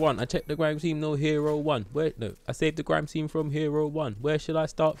Niro one. I checked the grime scene, no hero one. Wait, no, I saved the grime scene from hero one. Where should I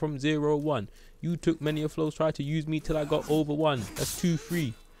start from 0-1? You took many a flows, tried to use me till I got over 1. That's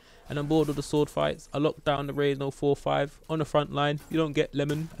 2-3. And I'm bored of the sword fights. I locked down the raid, no 4-5. On the front line, you don't get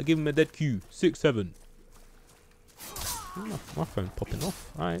lemon. I give him a dead Q, 6-7. Oh, my phone popping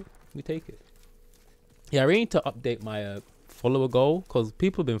off. Alright, we take it. Yeah, I really need to update my follower goal, because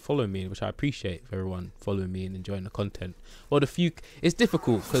people have been following me, which I appreciate for everyone following me and enjoying the content. Well, it's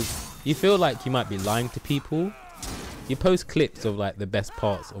difficult because you feel like you might be lying to people. You post clips of like the best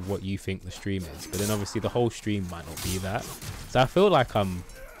parts of what you think the stream is, but then obviously the whole stream might not be that. So I feel like I'm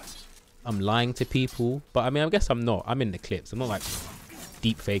lying to people, but I mean, I guess I'm not. I'm in the clips. I'm not like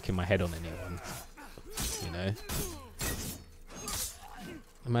deep faking my head on anyone, you know.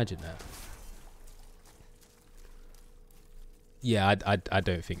 Imagine that. Yeah, I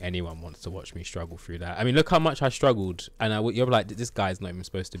don't think anyone wants to watch me struggle through that. I mean, look how much I struggled, and you're like, this guy's not even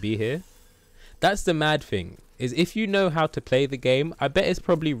supposed to be here. That's the mad thing, is if you know how to play the game, I bet it's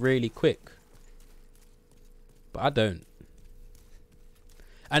probably really quick. But I don't.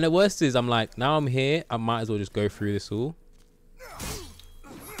 And the worst is, I'm like, now I'm here, I might as well just go through this all.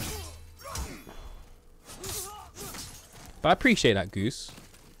 But I appreciate that, Goose.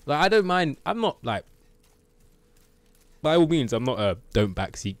 Like, I don't mind. I'm not like, by all means, I'm not a don't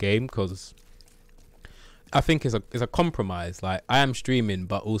backseat game, because I think it's a compromise. Like, I am streaming,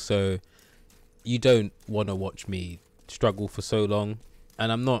 but also you don't want to watch me struggle for so long,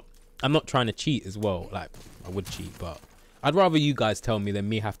 and I'm not trying to cheat as well. Like, I would cheat, but I'd rather you guys tell me than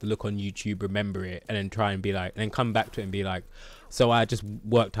me have to look on YouTube, remember it, and then try and be like, and then come back to it and be like, so I just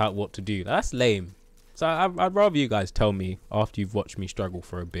worked out what to do. That's lame. So I'd rather you guys tell me after you've watched me struggle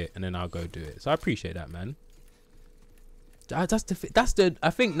for a bit, and then I'll go do it. So I appreciate that, man. I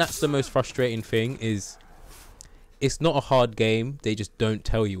think that's the most frustrating thing, is it's not a hard game, they just don't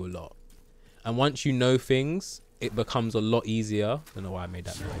tell you a lot, and once you know things, it becomes a lot easier. I don't know why I made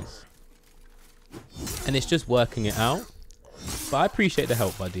that noise, and it's just working it out. But I appreciate the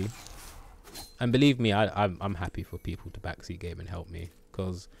help, buddy, and believe me, I'm happy for people to backseat game and help me,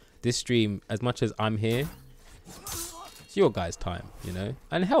 because this stream, as much as I'm here, it's your guys' time, you know,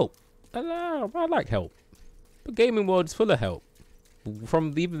 and help. I like help. But gaming world is full of help.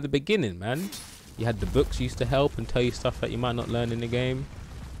 From even the beginning, man. You had the books used to help and tell you stuff that you might not learn in the game.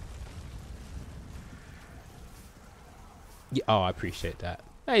 Yeah, oh, I appreciate that.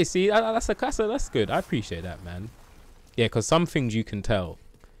 Hey, see, that's good. I appreciate that, man. Yeah, because some things you can tell.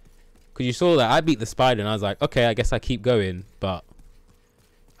 Because you saw that I beat the spider and I was like, okay, I guess I keep going. But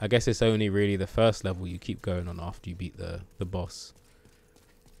I guess it's only really the first level you keep going on after you beat the boss.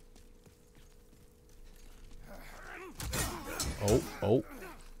 Oh.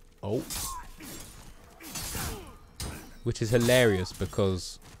 Which is hilarious,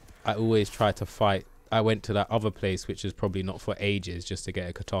 because I always try to fight. I went to that other place, which is probably not for ages, just to get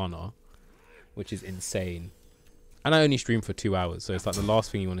a katana, which is insane. And I only stream for 2 hours, so it's like the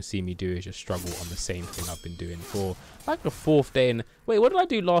last thing you want to see me do is just struggle on the same thing I've been doing for like the 4th day. And wait, what did I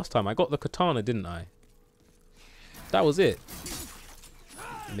do last time? I got the katana, didn't I? That was it.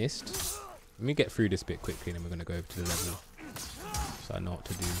 Missed. Let me get through this bit quickly, and then we're gonna go over to the level, so I know what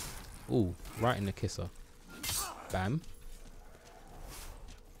to do. Ooh, right in the kisser. Bam.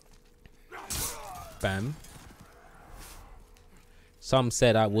 Bam. Some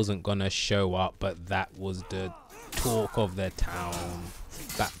said I wasn't gonna show up, but that was the talk of the town.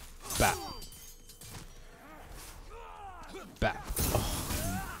 Bap, bap. Bap.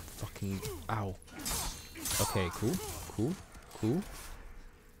 Oh, fucking, ow. Okay, cool.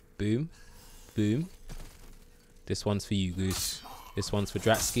 Boom. Boom. This one's for you, Goose. This one's for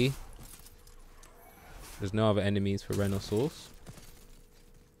Dratsky. There's no other enemies for Renosaurus.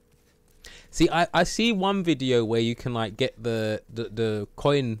 See, I see one video where you can like get the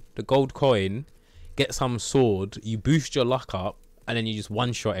coin, the gold coin, get some sword, you boost your luck up, and then you just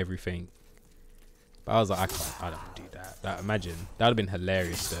one-shot everything. But I was like, I don't do that. Imagine. That would have been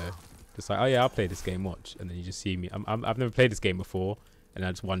hilarious though. Just like, oh yeah, I'll play this game, watch. And then you just see me. I've never played this game before, and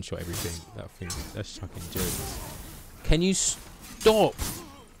I just one-shot everything. That's fucking jokes. Can you stop?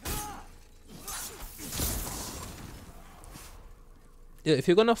 Yeah, if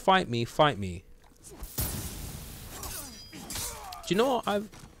you're gonna fight me, fight me. Do you know what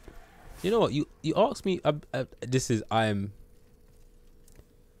you know what, you asked me, this is, I am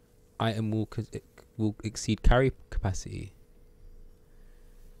will exceed carry capacity.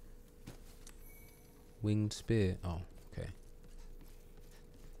 Winged spear. Oh, okay.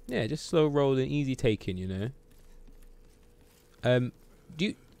 Yeah, just slow rolling, easy taking, you know.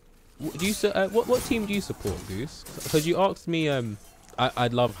 What team do you support, Goose? Because you asked me.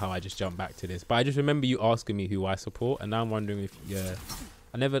 I'd love how I just jumped back to this, but I just remember you asking me who I support, and now I'm wondering if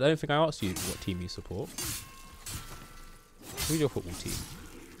I don't think I asked you what team you support. Who's your football team?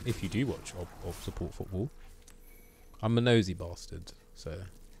 If you do watch or support football. I'm a nosy bastard, so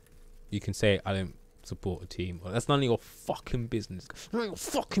you can say I don't support a team. Well, that's none of your fucking business. None of your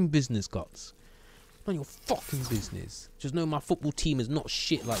fucking business, Guts. None of your fucking business. Just know my football team is not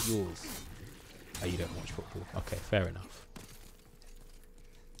shit like yours. Oh, you don't watch football. Okay, fair enough.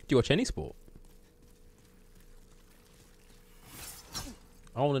 Do you watch any sport?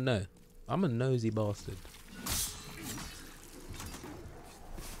 I want to know. I'm a nosy bastard.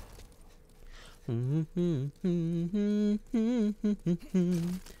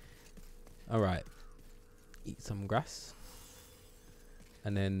 Alright. Eat some grass.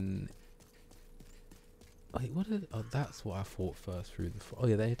 And then... Wait, oh, that's what I fought first through the... Oh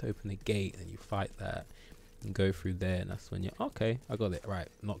yeah, they had to open the gate and you fight that. And go through there, and that's when you're... Okay, I got it. Right.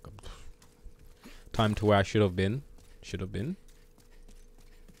 Not good. Time to where I should have been. Should have been.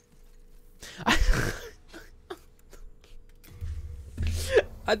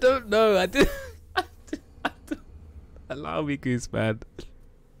 I don't know. I did. Allow me, Goose, man.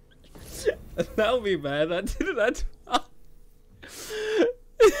 Allow me, man. I didn't.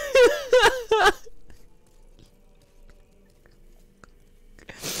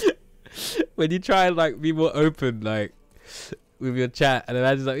 When you try and like be more open, like with your chat, and then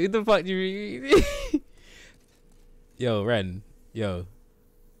I just like, who the fuck do you mean? Yo, Ren. Yo.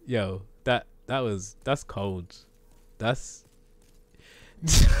 That's cold. That's.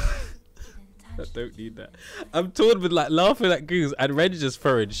 I don't need that. I'm torn with like laughing at Goose and Ren just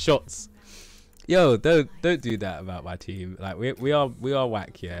throwing shots. Yo, don't do that about my team. Like we are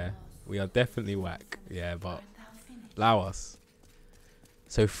whack, yeah. We are definitely whack, yeah. But allow us.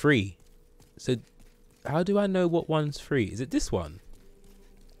 So free. So how do I know what one's free? Is it this one?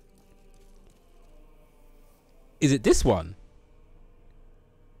 Is it this one?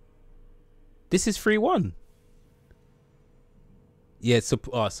 This is free one. Yeah,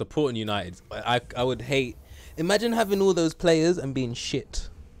 supporting United. I would hate. Imagine having all those players and being shit.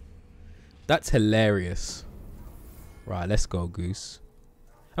 That's hilarious. Right, let's go, Goose.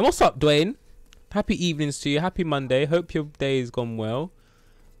 And what's up, Dwayne? Happy evenings to you. Happy Monday. Hope your day has gone well.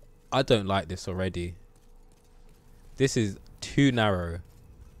 I don't like this already. This is too narrow.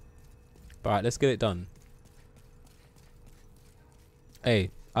 Alright, let's get it done.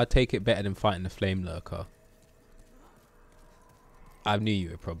 Hey, I'd take it better than fighting the flame lurker. I knew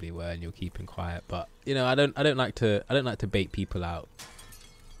you probably were, and you're keeping quiet, but you know I don't like to bait people out.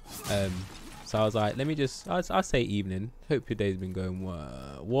 So I was like, let me just I'll say evening. Hope your day's been going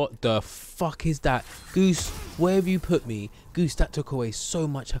well. What the fuck is that, Goose? Where have you put me, Goose? That took away so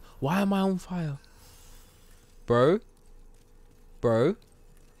much. Why am I on fire, bro?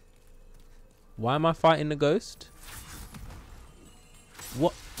 Why am I fighting the ghost?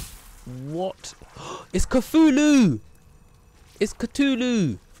 What? It's Cthulhu. It's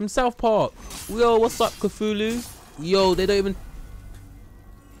Cthulhu from South Park. Yo, what's up, Cthulhu? Yo, they don't even...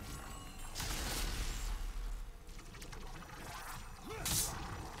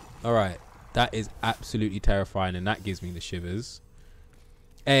 Alright, that is absolutely terrifying, and that gives me the shivers.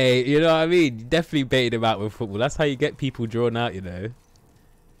 Hey, you know what I mean? You definitely baited him out with football. That's how you get people drawn out, you know?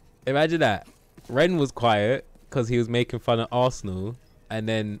 Imagine that. Ren was quiet because he was making fun of Arsenal, and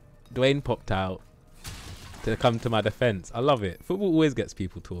then Dwayne popped out to come to my defense. I love it. Football always gets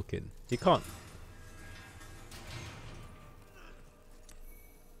people talking. You can't.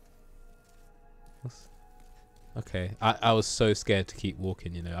 Okay. I was so scared to keep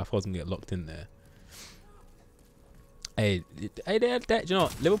walking, you know. I thought I was going to get locked in there. Hey, do you know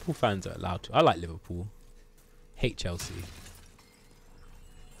what? Liverpool fans are allowed to. I like Liverpool. Hate Chelsea.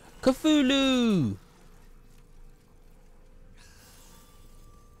 Cthulhu!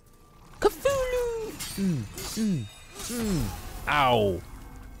 Cthulhu! Ow!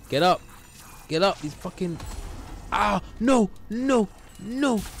 Get up! Get up! These fucking... Ah! No! No!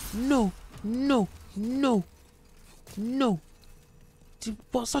 No! No! No! No! No!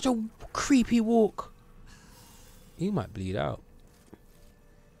 What such a creepy walk! He might bleed out.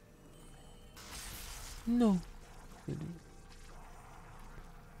 No.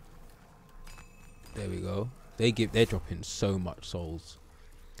 There we go. They're dropping so much souls.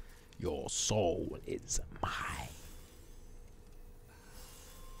 Your soul is mine.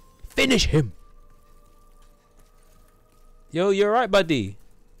 Finish him. Yo, you're right, buddy.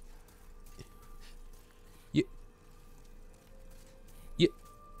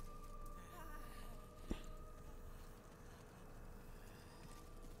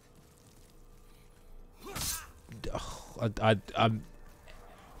 I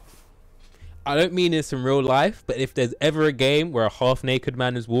don't mean this in real life, but if there's ever a game where a half-naked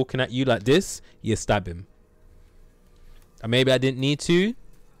man is walking at you like this, you stab him. And maybe I didn't need to.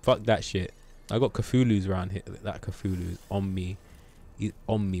 Fuck that shit. I got Cthulhu's around here. That Cthulhu's on me. He's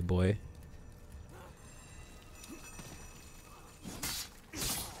on me, boy.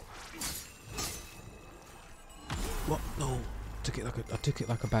 What? No. I took it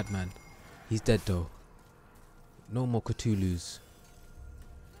like a bad man. He's dead though. No more Cthulhu's.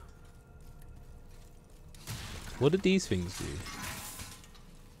 What did these things do?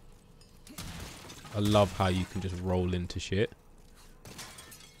 I love how you can just roll into shit.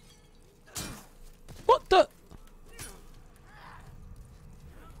 What the?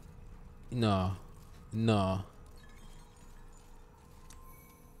 Nah. Nah.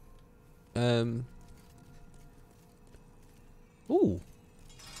 Ooh.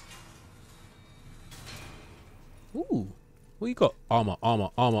 Ooh. What you got?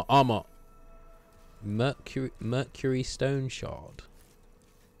 Armor. Mercury stone shard.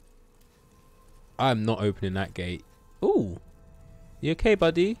 I'm not opening that gate. Ooh. You okay,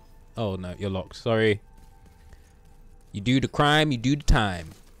 buddy? Oh no, you're locked. Sorry. You do the crime, you do the time.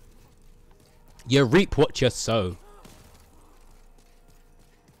 You reap what you sow.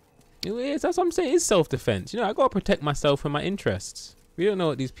 It is, that's what I'm saying. It's self-defense. You know, I gotta protect myself and my interests. We don't know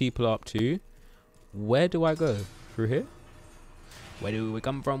what these people are up to. Where do I go? Through here? Where do we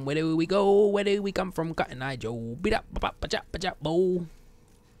come from? Where do we go? Where do we come from? Katana Joe. Beat up, bo.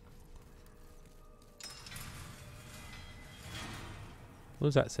 What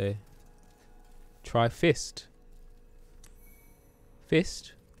does that say? Try fist.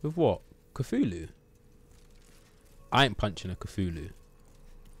 Fist? With what? Cthulhu? I ain't punching a Cthulhu.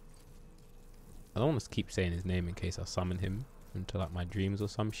 I don't want to keep saying his name in case I summon him into like my dreams or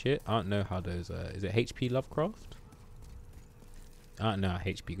some shit. I don't know how those is it HP Lovecraft? I don't know how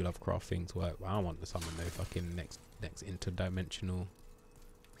HP Lovecraft things work, but I don't want to summon no fucking next interdimensional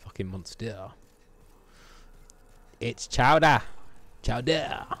fucking monster. It's Chowder.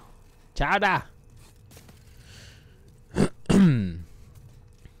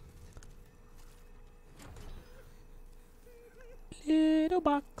 Little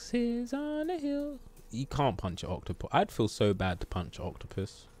boxes on a hill. You can't punch an octopus. I'd feel so bad to punch an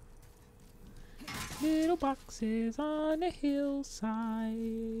octopus. Little boxes on a hillside.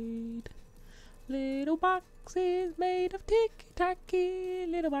 Little boxes made of ticky-tacky.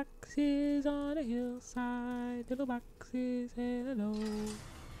 Little boxes on a hillside. Little boxes, hello.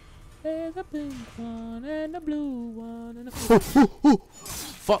 There's a pink one and a blue one and a...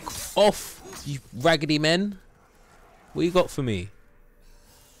 Fuck off, you raggedy men. What you got for me?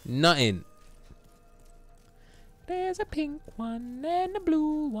 Nothing. There's a pink one and a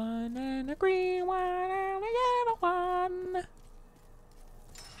blue one and a green one and a yellow one.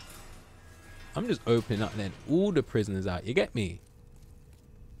 I'm just opening up then all the prisoners out. You get me?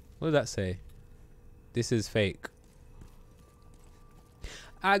 What does that say? This is fake.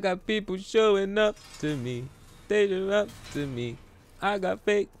 I got people showing up to me. They show up to me. I got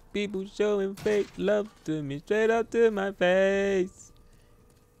fake people showing fake love to me. Straight up to my face.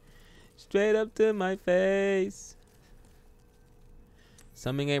 Straight up to my face.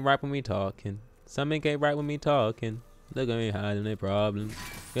 Something ain't right when we talking. Something ain't right when we talking. Look at me hiding their problems.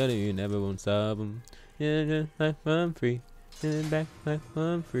 Girl, you never won't solve them. Yeah, life I'm free. Back life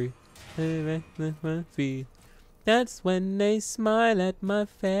I'm free. Back life I'm free. That's when they smile at my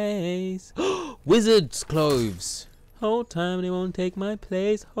face. Wizard's clothes. Whole time they won't take my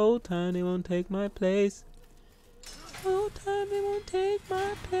place. Whole time they won't take my place. Whole time they won't take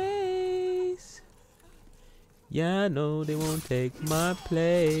my place. Yeah, I know they won't take my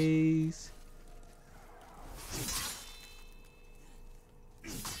place.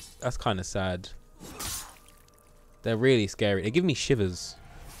 That's kind of sad. They're really scary. They give me shivers.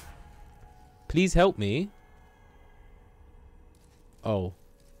 Please help me. Oh.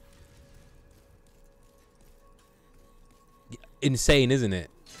 Insane, isn't it?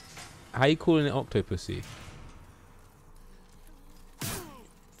 How you calling it Octopussy?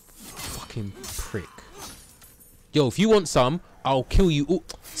 Fucking prick. Yo, if you want some, I'll kill you. Ooh,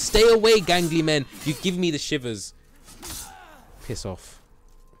 stay away, gangly men. You give me the shivers. Piss off.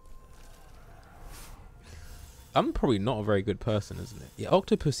 I'm probably not a very good person, isn't it? Yeah,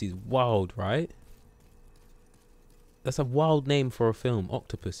 Octopussy's wild, right? That's a wild name for a film,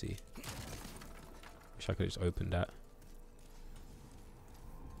 Octopussy. Wish I could just open that.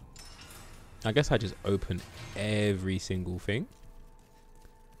 I guess I just open every single thing.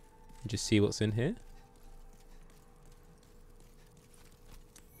 Just see what's in here.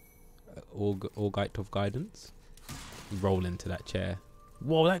 All guide of guidance. roll into that chair.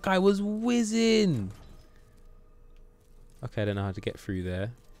 Whoa, that guy was whizzing. Okay, I don't know how to get through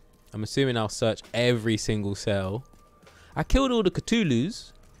there. I'm assuming I'll search every single cell. I killed all the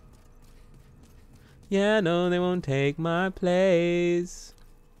Cthulhus. Yeah, no, they won't take my place.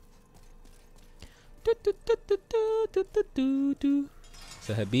 So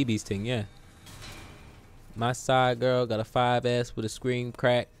Habibi's thing, yeah. My side girl got a 5S with a screen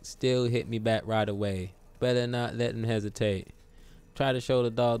crack. Still hit me back right away. Better not let him hesitate. Try to show the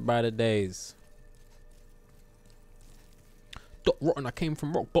dog brighter days. Dot rotten, I came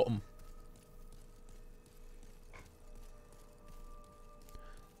from rock bottom.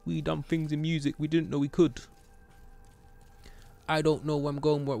 We done things in music we didn't know we could. I don't know where I'm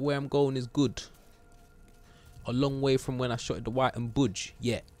going, but where I'm going is good. A long way from when I shot the white and budge,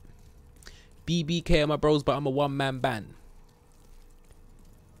 yeah. BBK are my bros, but I'm a one-man band.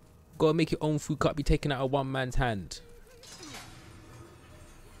 Gotta make your own food, can't be taken out of one man's hand.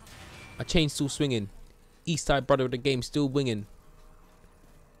 My chain's still swinging. East side brother of the game still winging.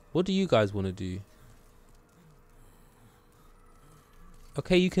 What do you guys want to do?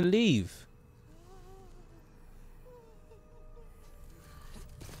 Okay, you can leave.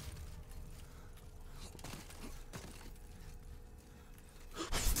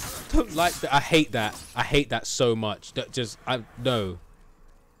 Don't like that. I hate that. I hate that so much. That just no.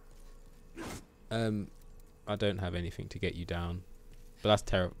 I don't have anything to get you down, but that's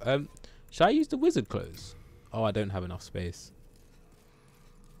terrible. Should I use the wizard clothes? Oh, I don't have enough space.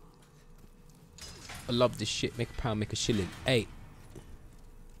 I love this shit. Make a pound, make a shilling. Hey,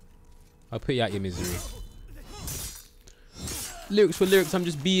 I'll put you out your misery. Lyrics for lyrics. I'm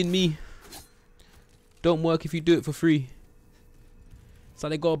just being me. Don't work if you do it for free. So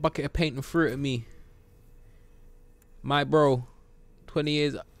they got a bucket of paint and threw it at me. My bro, 20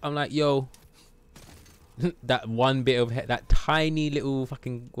 years. I'm like, yo. That one bit of that tiny little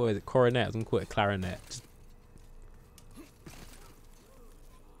fucking, what is it, coronet? I was gonna call it a clarinet. Just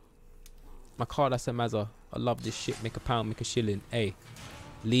my card, that's a mazza. I love this shit. Make a pound, make a shilling. Hey,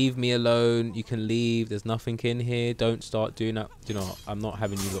 leave me alone. You can leave. There's nothing in here. Don't start doing that. You know, I'm not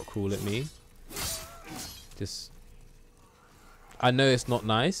having you look cruel at me. Just, I know it's not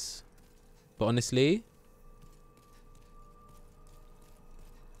nice, but honestly,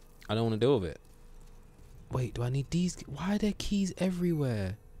 I don't want to deal with it. Wait, do I need these? Why are there keys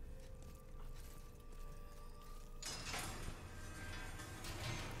everywhere?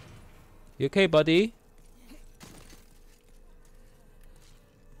 You okay, buddy?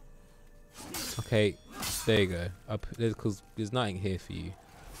 Okay, there you go. Because there's nothing here for you.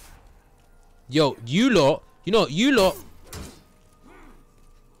 Yo, you lot. You know, you lot.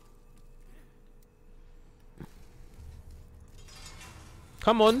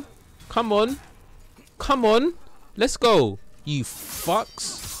 Come on. Come on. Come on. Let's go. You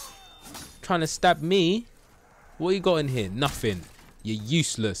fucks. Trying to stab me. What you got in here? Nothing. You're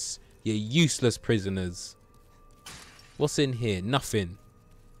useless. You're useless prisoners. What's in here? Nothing.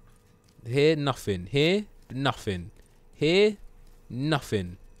 Here, nothing. Here, nothing. Here,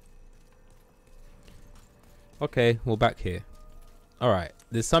 nothing. Okay, we're back here. Alright,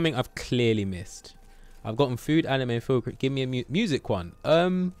 there's something I've clearly missed. I've gotten food, anime, and film. Give me a music one.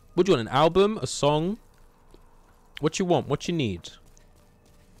 What do you want? An album? A song? What you want? What you need?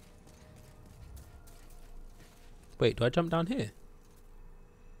 Wait, do I jump down here?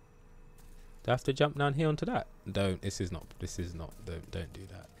 Do I have to jump down here onto that? Don't. This is not. Don't do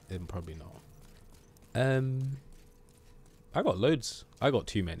that. Then probably not. I got loads. I got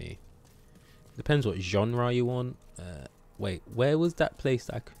too many. Depends what genre you want. Wait, where was that place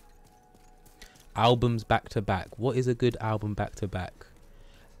that albums back to back? What is a good album back to back?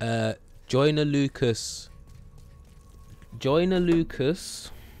 Joyner Lucas. Joyner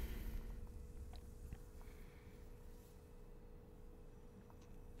Lucas.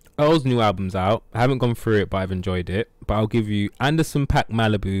 Earl's new album's out. I haven't gone through it, but I've enjoyed it. But I'll give you Anderson .Paak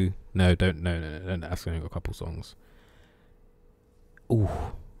Malibu. No, don't. No. That's only got a couple songs. Ooh.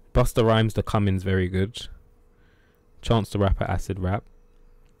 Busta Rhymes The Cummins, very good. Chance the Rapper, Acid Rap.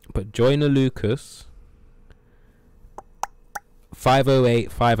 But Joyner Lucas,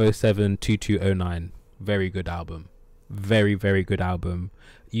 508 507 2209. Very good album. Very, very good album.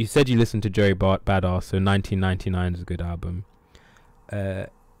 You said you listened to Joey Badass, so 1999 is a good album.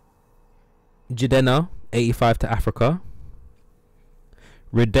 Jidenna, 85 to Africa.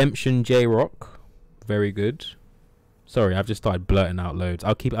 Redemption J-Rock, very good. Sorry, I've just started blurting out loads.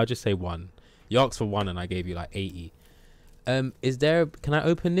 I'll just say one. You asked for one and I gave you like 80. Is there, can I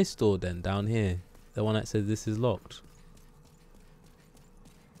open this door then down here? The one that says this is locked.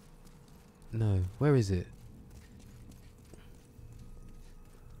 No, where is it?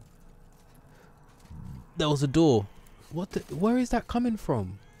 There was a door. What the? Where is that coming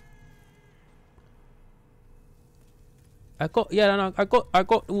from? I got I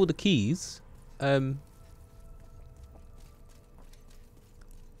got all the keys. And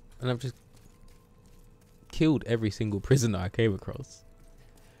I've just killed every single prisoner I came across.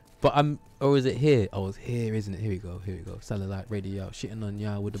 But or is it here? Oh, it's here, isn't it? Here we go. Here we go. Satellite radio out, shitting on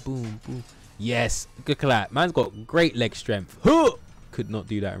y'all with the boom, boom. Yes, good clap. Man's got great leg strength. Huh! Could not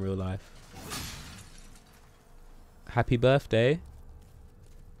do that in real life. Happy birthday.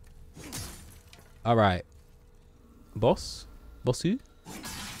 All right, boss, bossu.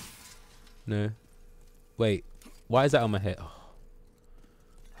 No, wait. Why is that on my head? Oh,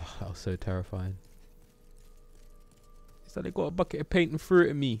 that was so terrifying. It's like they got a bucket of paint and threw it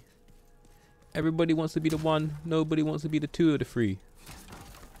at me. Everybody wants to be the one. Nobody wants to be the two of the three.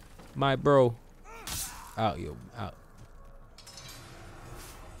 My bro. Out, yo. Out.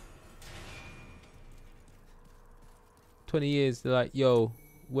 $20 they're like, yo,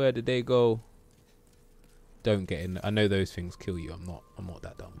 where did they go? Don't get in. I know those things kill you. I'm not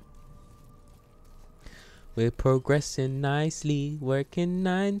that dumb. We're progressing nicely, working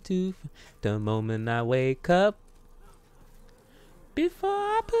 9 to 5. The moment I wake up, before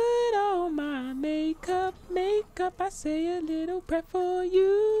I put on my makeup, I say a little prayer for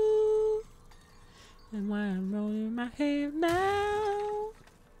you. And while I'm rolling my hair now,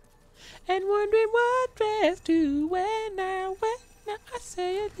 and wondering what dress to wear now, I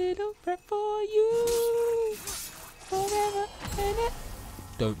say a little prayer for you. Forever and ever.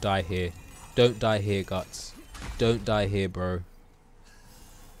 Don't die here. Don't die here, Guts. Don't die here, bro.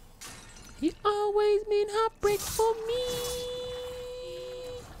 You always mean heartbreak for me.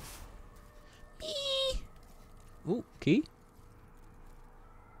 Ooh, key.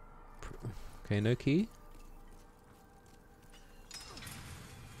 Okay, no key.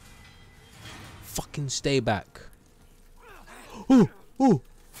 Fucking stay back. Oh, oh,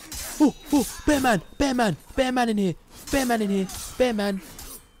 oh, oh, bear man in here, bear man.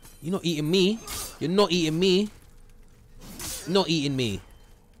 You're not eating me. You're not eating me. Not eating me.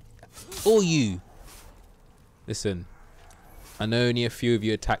 Or you. Listen, I know only a few of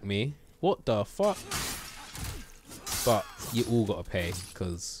you attack me. What the fuck? But you all gotta pay,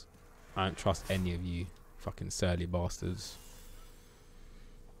 because I don't trust any of you fucking surly bastards.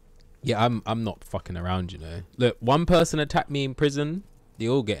 Yeah, I'm not fucking around, you know. Look, one person attacked me in prison, they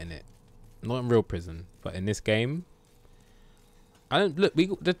all getting it. Not in real prison, but in this game, I don't look.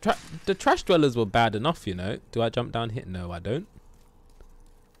 The trash dwellers were bad enough, you know. Do I jump down here? No, I don't.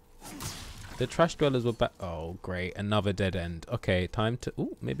 The trash dwellers were bad. Oh, great, another dead end. Okay, time to.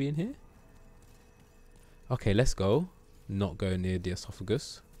 Ooh, maybe in here. Okay, let's go. Not go near the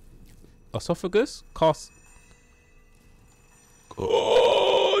esophagus. Esophagus? Cast.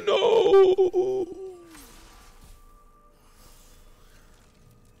 Oh no!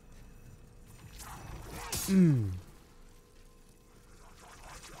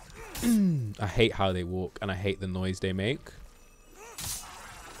 I hate how they walk, and I hate the noise they make.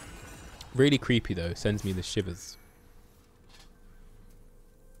 Really creepy though. Sends me the shivers.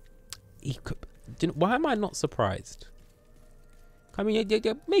 Why am I not surprised? I mean,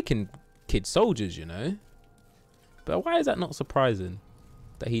 you're making kid soldiers, you know. But why is that not surprising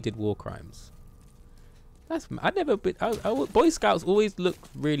that he did war crimes? That's I never been. Boy Scouts always look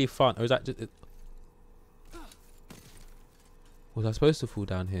really fun. Or is that just? Was I supposed to fall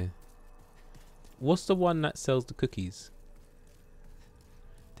down here? What's the one that sells the cookies?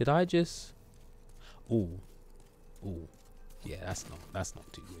 Did I just? Ooh, ooh, yeah. That's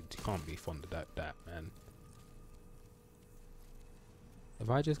not too good. You can't be fond of that man. Have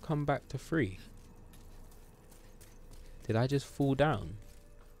I just come back to free? Did I just fall down?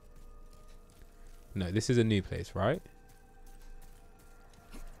 No, this is a new place, right?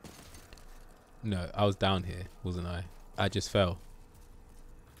 No, I was down here, wasn't I? I just fell.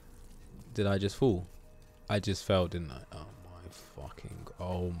 Did I just fall? I just fell, didn't I? Oh my fucking...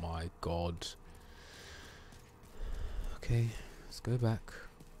 Oh my god. Okay, let's go back.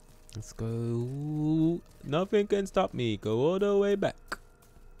 Let's go. Nothing can stop me. Go all the way back.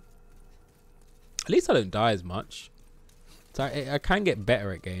 At least I don't die as much. So I can get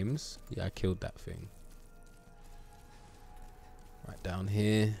better at games. Yeah, I killed that thing. Right down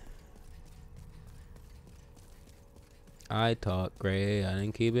here. I talk grey, I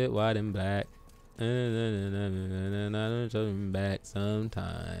didn't keep it white and black. I'm back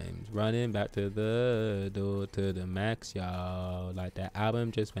sometimes. Running back to the door to the max, y'all. Like that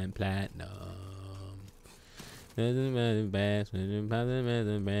album just went platinum. That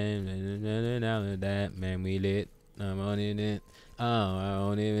man, we lit. I'm on it. Oh, I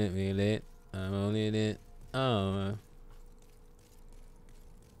only went we lit. I'm only lit.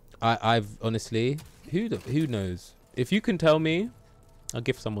 I've honestly, who knows? If you can tell me, I'll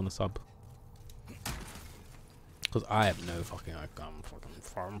give someone a sub. Because I have no fucking,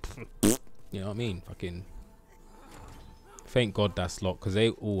 you know what I mean? Fucking, thank God that's locked, because they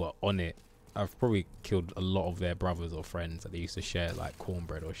all are on it. I've probably killed a lot of their brothers or friends that they used to share like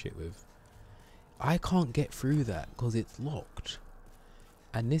cornbread or shit with. I can't get through that because it's locked.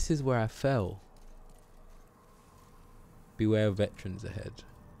 And this is where I fell. Beware of veterans ahead.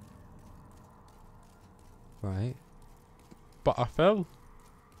 Right. But I fell.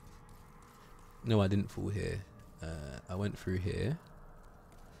 No, I didn't fall here. I went through here.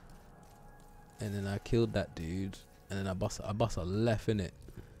 And then I killed that dude. And then I bust a left in it.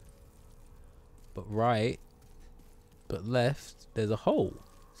 But right. But left, there's a hole.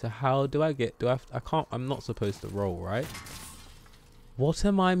 So how do I get, I can't, I'm not supposed to roll, right? What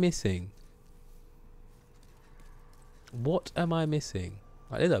am I missing? What am I missing?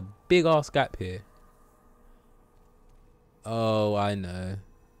 Like, there's a big ass gap here. Oh, I know.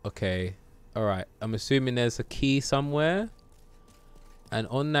 Okay. Alright. I'm assuming there's a key somewhere. And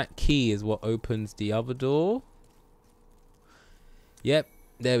on that key is what opens the other door. Yep.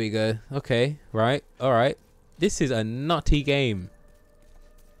 There we go. Okay. Right. Alright. This is a nutty game.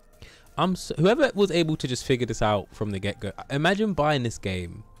 Whoever was able to just figure this out from the get-go. Imagine buying this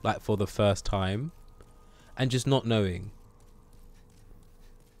game like for the first time and just not knowing.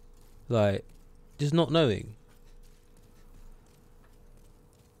 Like, just not knowing.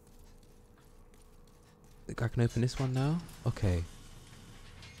 Think I can open this one now? Okay.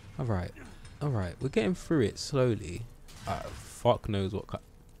 Alright. Alright. We're getting through it slowly. Fuck knows what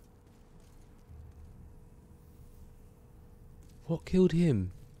what killed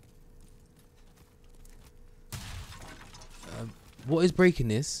him? What is breaking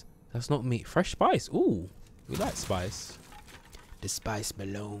this? That's not me. Fresh spice. Ooh. We like spice. The spice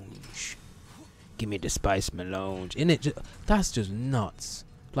melange. Give me the spice melange. In it, that's just nuts.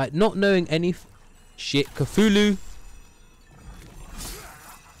 Like not knowing any shit. Cthulhu.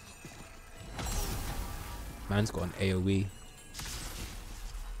 Man's got an AoE.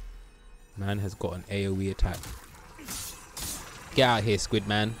 Man has got an AoE attack. Get out of here, Squid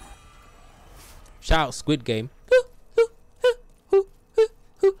Man. Shout out Squid Game.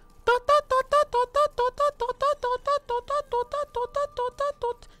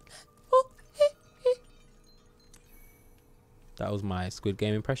 That was my Squid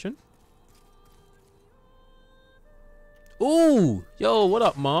Game impression. Ooh, yo, what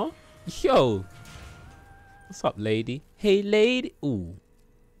up, ma? Yo, what's up, lady? Hey, lady. Ooh.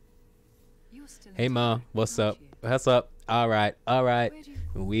 Hey, ma, what's up? What's up? All right, all right.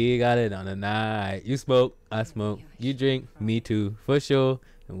 We got it on the night. You smoke, I smoke. You drink, me too, for sure.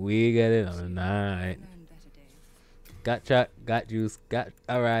 And we got it on the night. Got chat, got juice, got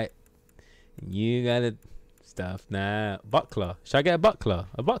all right. You got it. Stuff now. Buckler. Should I get a buckler?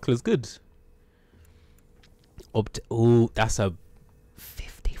 A buckler's good. Oh, that's a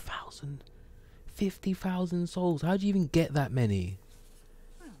 50,000. 50,000 souls. How do you even get that many?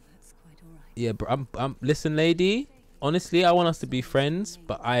 Well, that's quite all right. Yeah, but I'm listen, lady. Honestly, I want us to be friends,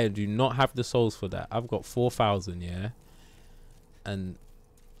 but I do not have the souls for that. I've got 4,000, yeah. And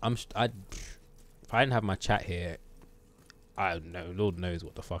if I didn't have my chat here, I don't know. Lord knows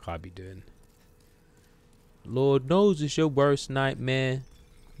what the fuck I'd be doing. Lord knows it's your worst nightmare.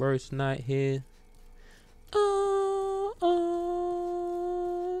 Worst night here.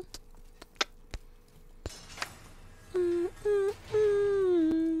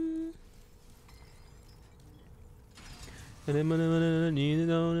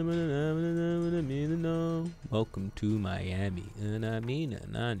 Welcome to Miami. And I mean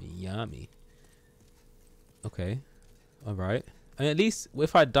yummy. Okay. Alright. And at least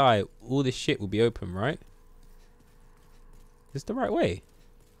if I die, all this shit will be open, right? Is this the right way?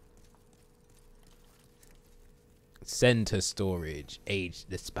 Send to storage. Age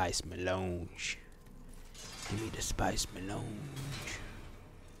the spice melange. Give me the spice melange.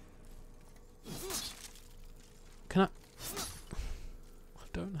 Can I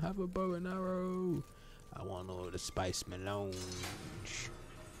don't have a bow and arrow. I want all the spice melange.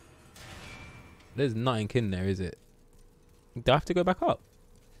 There's nothing in there, is it? Do I have to go back up?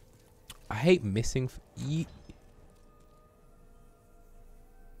 I hate missing. The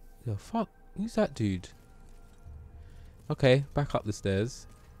fuck? Who's that dude? Okay, back up the stairs.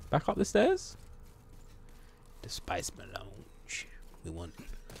 Back up the stairs? The spice melange. We want.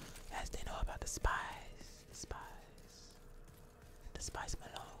 As they know about the spice. The spice. The spice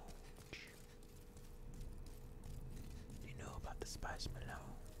melange. You know about the spice melange.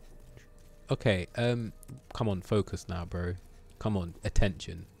 Okay, come on, focus now, bro. Come on,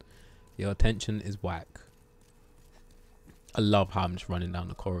 attention. Your attention is whack. I love how I'm just running down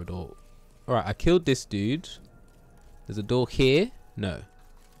the corridor. Alright, I killed this dude. There's a door here. No.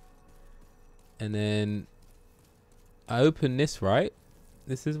 And then I opened this, right?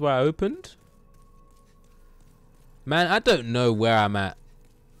 This is where I opened. Man, I don't know where I'm at.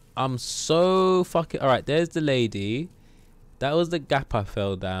 I'm so fucking... Alright, there's the lady. That was the gap I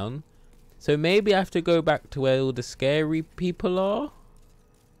fell down. So maybe I have to go back to where all the scary people are.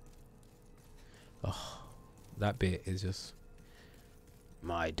 Oh, that bit is just...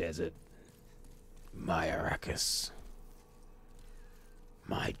 My desert. My Arrakis.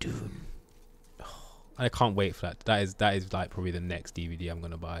 My Dune. Oh, I can't wait for that. That is like probably the next DVD I'm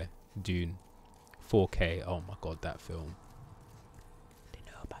gonna buy. Dune. 4K. Oh my god, that film. They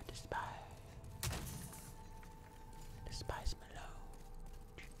know about the spy. The Spice Malone.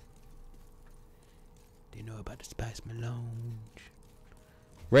 They know about the Spice Malone.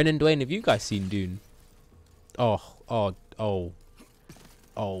 Ren and Dwayne, have you guys seen Dune? Oh.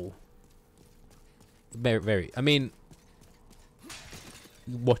 Very. I mean,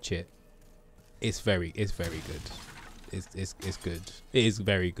 watch it. It's very good. It's good. It is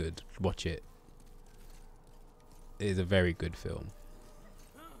very good. Watch it. It is a very good film.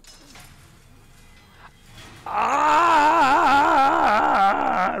 Ah!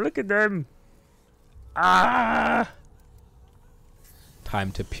 Look at them. Ah!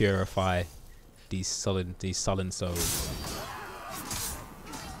 Time to purify these sullen souls.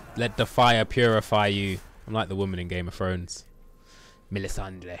 Let the fire purify you. I'm like the woman in Game of Thrones.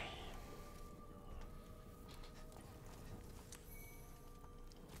 Melisandre.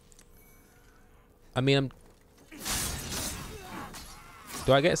 I mean,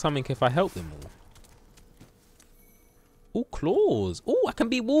 do I get something if I help them all? Oh, claws. Oh, I can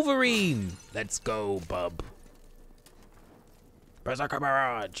be Wolverine. Let's go, bub. Berserker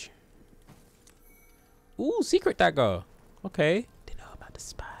Barrage. Ooh, secret dagger. Okay. They know about the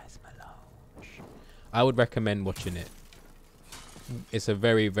Spice Malone. I would recommend watching it. It's a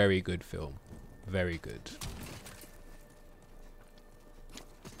very, very good film. Very good.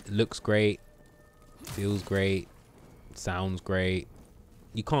 It looks great. Feels great. Sounds great.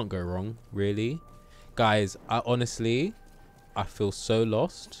 You can't go wrong, really. Guys, I honestly feel so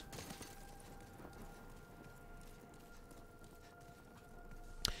lost.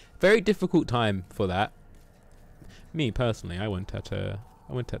 Very difficult time for that. Me personally, I went at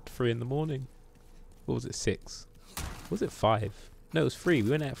 3 in the morning. What was it, 6? Was it 5? No, it was 3. We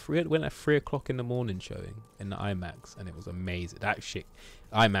went at 3 o'clock in the morning showing in the IMAX, and it was amazing. That shit,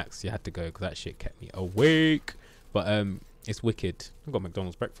 IMAX, you had to go because that shit kept me awake. But it's wicked. I got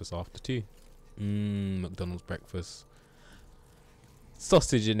McDonald's breakfast after too. McDonald's breakfast.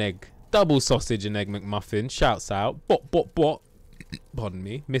 Sausage and egg, double sausage and egg McMuffin. Shouts out, bot. Pardon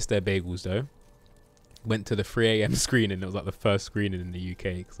me. Missed their bagels though. Went to the 3 AM screening. It was like the first screening in the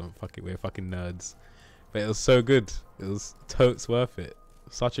UK because we're fucking nerds. But it was so good. It was totes worth it.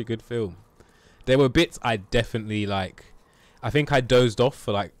 Such a good film. There were bits I definitely like. I think I dozed off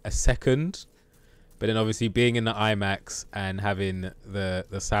for like a second, but then obviously being in the IMAX and having the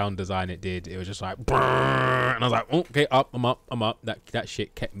sound design it did, it was just like, and I was like, oh, okay, I'm up. That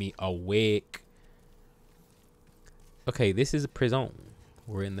shit kept me awake. Okay, this is a prison.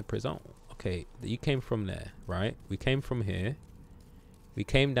 We're in the prison. Okay, you came from there, right? We came from here. We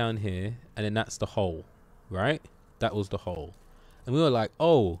came down here, and then that's the hole, right? That was the hole. And we were like,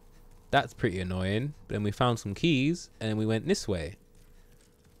 oh, that's pretty annoying. But then we found some keys, and then we went this way.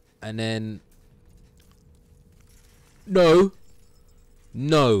 And then... No,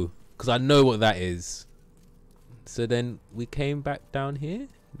 because I know what that is. So then we came back down here.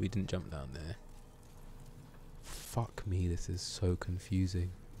 We didn't jump down there. Fuck me, this is so confusing.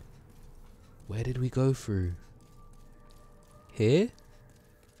 Where did we go through? Here?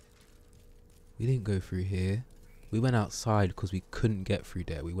 We didn't go through here. We went outside because we couldn't get through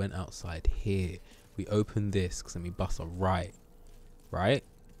there. We went outside here. We opened this because then we bust a right. Right?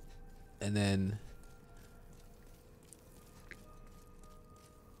 And then...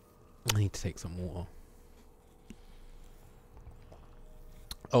 I need to take some water.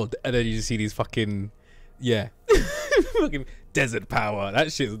 Oh, and then you just see these fucking... Yeah. Fucking desert power.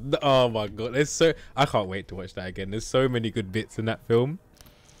 That shit's... Oh my god. There's so... I can't wait to watch that again. There's so many good bits in that film.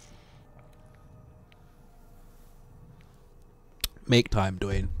 Make time,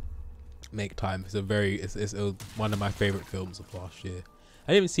 Dwayne. Make time. It's one of my favorite films of last year.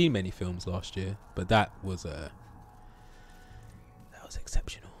 I didn't see many films last year, but that was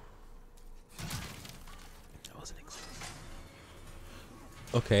exceptional. That was an exception.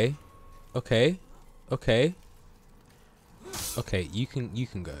 Okay. You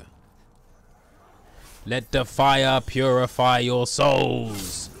can go. Let the fire purify your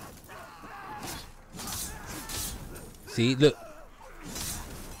souls. See, look.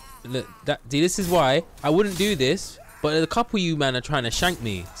 Look, this is why I wouldn't do this. But a couple of you man are trying to shank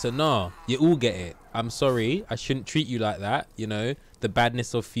me. So nah, you all get it. I'm sorry. I shouldn't treat you like that. You know, the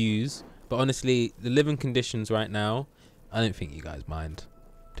badness of Fuse. But honestly, the living conditions right now, I don't think you guys mind,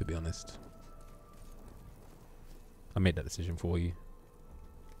 to be honest. I made that decision for you.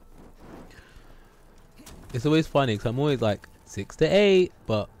 It's always funny because I'm always like 6 to 8.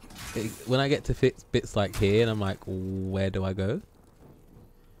 But when I get to fix bits like here and I'm like, where do I go?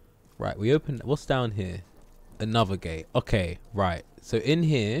 Right, we open. What's down here? Another gate. Okay, right. So in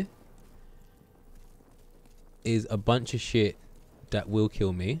here is a bunch of shit that will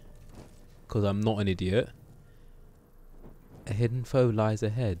kill me because I'm not an idiot. A hidden foe lies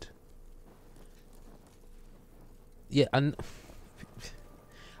ahead. Yeah, and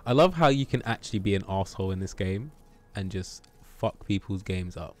I love how you can actually be an asshole in this game and just fuck people's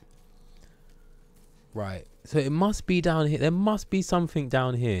games up. Right. So it must be down here. There must be something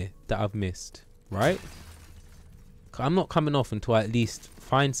down here that I've missed, right? I'm not coming off until I at least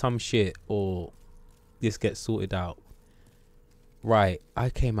find some shit or this gets sorted out. Right, I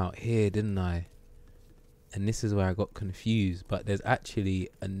came out here, didn't I? And this is where I got confused. But there's actually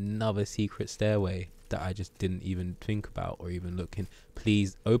another secret stairway that I just didn't even think about or even look in.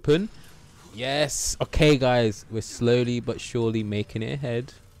 Please open. Yes. Okay, guys. We're slowly but surely making it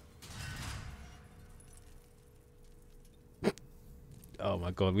ahead. Oh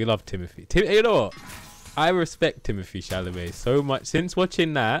my God, we love Timothy. You know what? I respect Timothy Chalamet so much since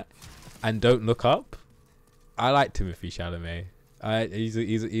watching that and Don't Look Up. I like Timothy Chalamet. He's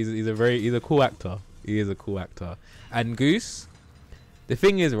a cool actor. He is a cool actor. And Goose, the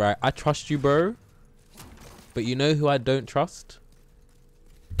thing is, right? I trust you, bro. But you know who I don't trust?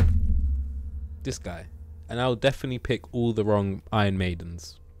 This guy. And I'll definitely pick all the wrong Iron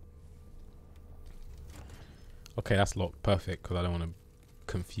Maidens. Okay, that's locked. Perfect, because I don't want to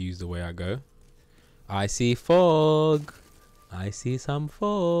confuse the way I go. I see fog. I see some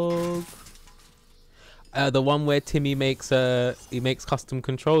fog. The one where Timmy makes custom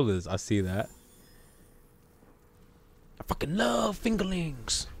controllers. I see that. I fucking love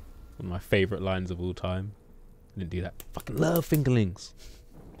fingerlings. One of my favorite lines of all time. I didn't do that. I fucking love fingerlings.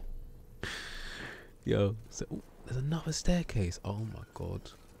 Yo, so, ooh, there's another staircase. Oh my God.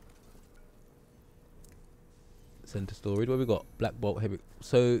 Center storage. What we got? Black bolt heavy.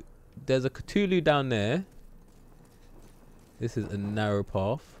 So there's a Cthulhu down there. This is a narrow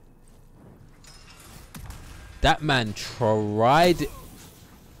path. That man tried.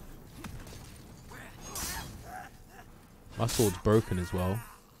 My sword's broken as well.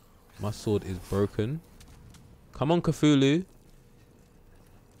 My sword is broken. Come on, Cthulhu.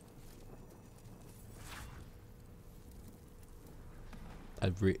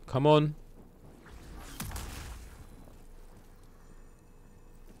 Come on.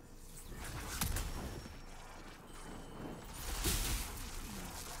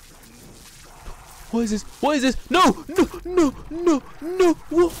 What is this? What is this? No! No! No! No! No!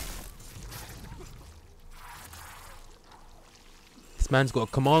 What? This man's got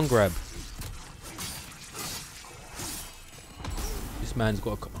a command grab. This man's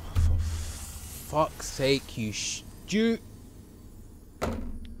got a... Oh, for fuck's sake, you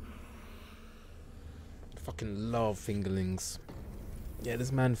fucking love fingerlings. Yeah,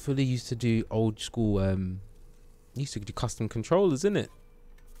 this man fully used to do old school... used to do custom controllers, innit?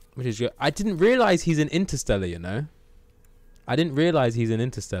 Which is good. I didn't realize he's an Interstellar, you know. I didn't realize he's an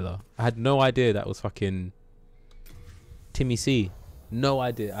Interstellar. I had no idea that was fucking Timmy C. No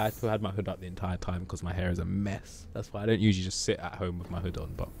idea. I still had my hood up the entire time because my hair is a mess. That's why I don't usually just sit at home with my hood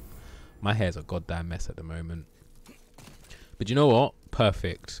on. But my hair's a goddamn mess at the moment. But you know what?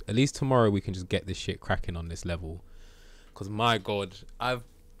 Perfect. At least tomorrow we can just get this shit cracking on this level. Because my God, do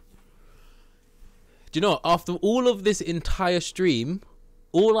you know what? After all of this entire stream...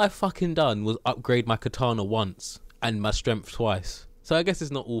 all I fucking done was upgrade my katana once and my strength twice. So I guess it's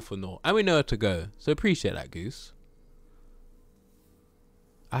not all for naught. And we know where to go. So appreciate that, Goose.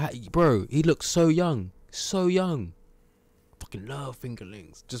 Bro, he looks so young. So young. Fucking love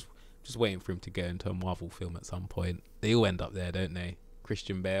fingerlings. Just waiting for him to get into a Marvel film at some point. They all end up there, don't they?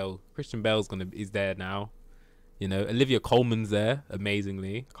 Christian Bale. Christian Bale's is there now. You know, Olivia Colman's there,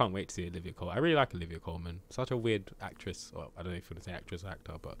 amazingly. Can't wait to see Olivia Colman. I really like Olivia Colman. Such a weird actress. Well, I don't know if you want to say actress or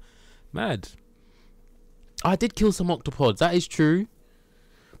actor, but mad. I did kill some octopods. That is true.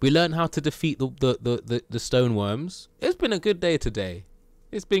 We learned how to defeat the stone worms. It's been a good day today.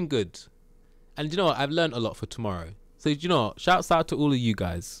 It's been good. And you know what? I've learned a lot for tomorrow. So you know what? Shouts out to all of you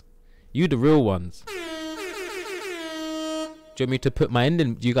guys. You the real ones. Do you want me to put my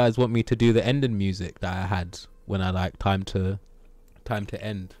ending? Do you guys want me to do the ending music that I had when I like time to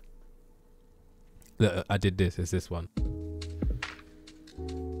end? Look, I did this. It's this one.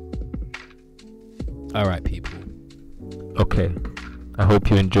 All right, people. Okay. I hope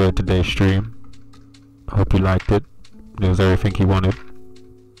you enjoyed today's stream. I hope you liked it. It was everything you wanted.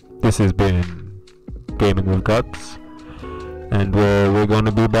 This has been Gaming with Guts, and we're going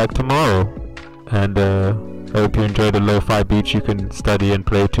to be back tomorrow. And I hope you enjoy the lo-fi beats you can study and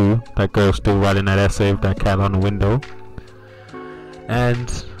play to. That girl's still writing that essay with that cat on the window. And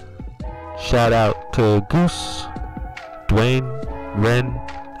shout out to Goose, Dwayne, Ren,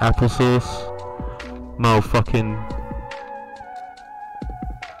 Applesauce, motherfucking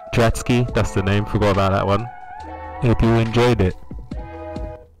Dratsky, that's the name, forgot about that one. Hope you enjoyed it.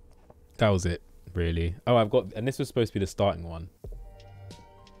 That was it, really. Oh, and this was supposed to be the starting one.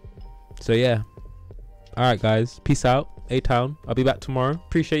 So yeah. Alright guys, peace out. A-Town, I'll be back tomorrow.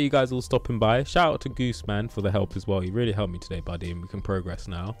 Appreciate you guys all stopping by. Shout out to Goose, man, for the help as well. You really helped me today, buddy, and we can progress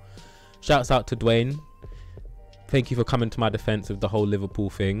now. Shouts out to Dwayne. Thank you for coming to my defense of the whole Liverpool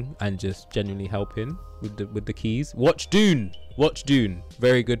thing and just genuinely helping with the keys. Watch Dune.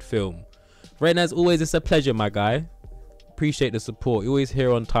 Very good film. Ren, as always, it's a pleasure, my guy. Appreciate the support. You're always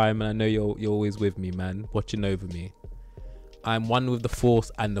here on time, and I know you're always with me, man, watching over me. I'm one with the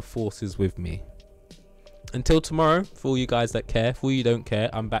Force, and the Force is with me. Until tomorrow, for all you guys that care. For all you don't care,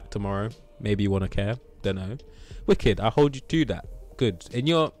 I'm back tomorrow. Maybe you want to care. Don't know. Wicked. I'll hold you to that. Good. And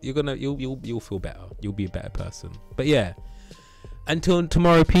you'll feel better. You'll be a better person. But yeah. Until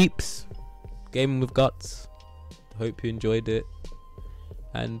tomorrow, peeps. Gaming with Guts. Hope you enjoyed it.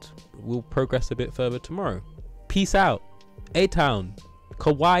 And we'll progress a bit further tomorrow. Peace out. A-Town.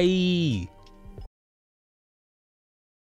 Kawaii.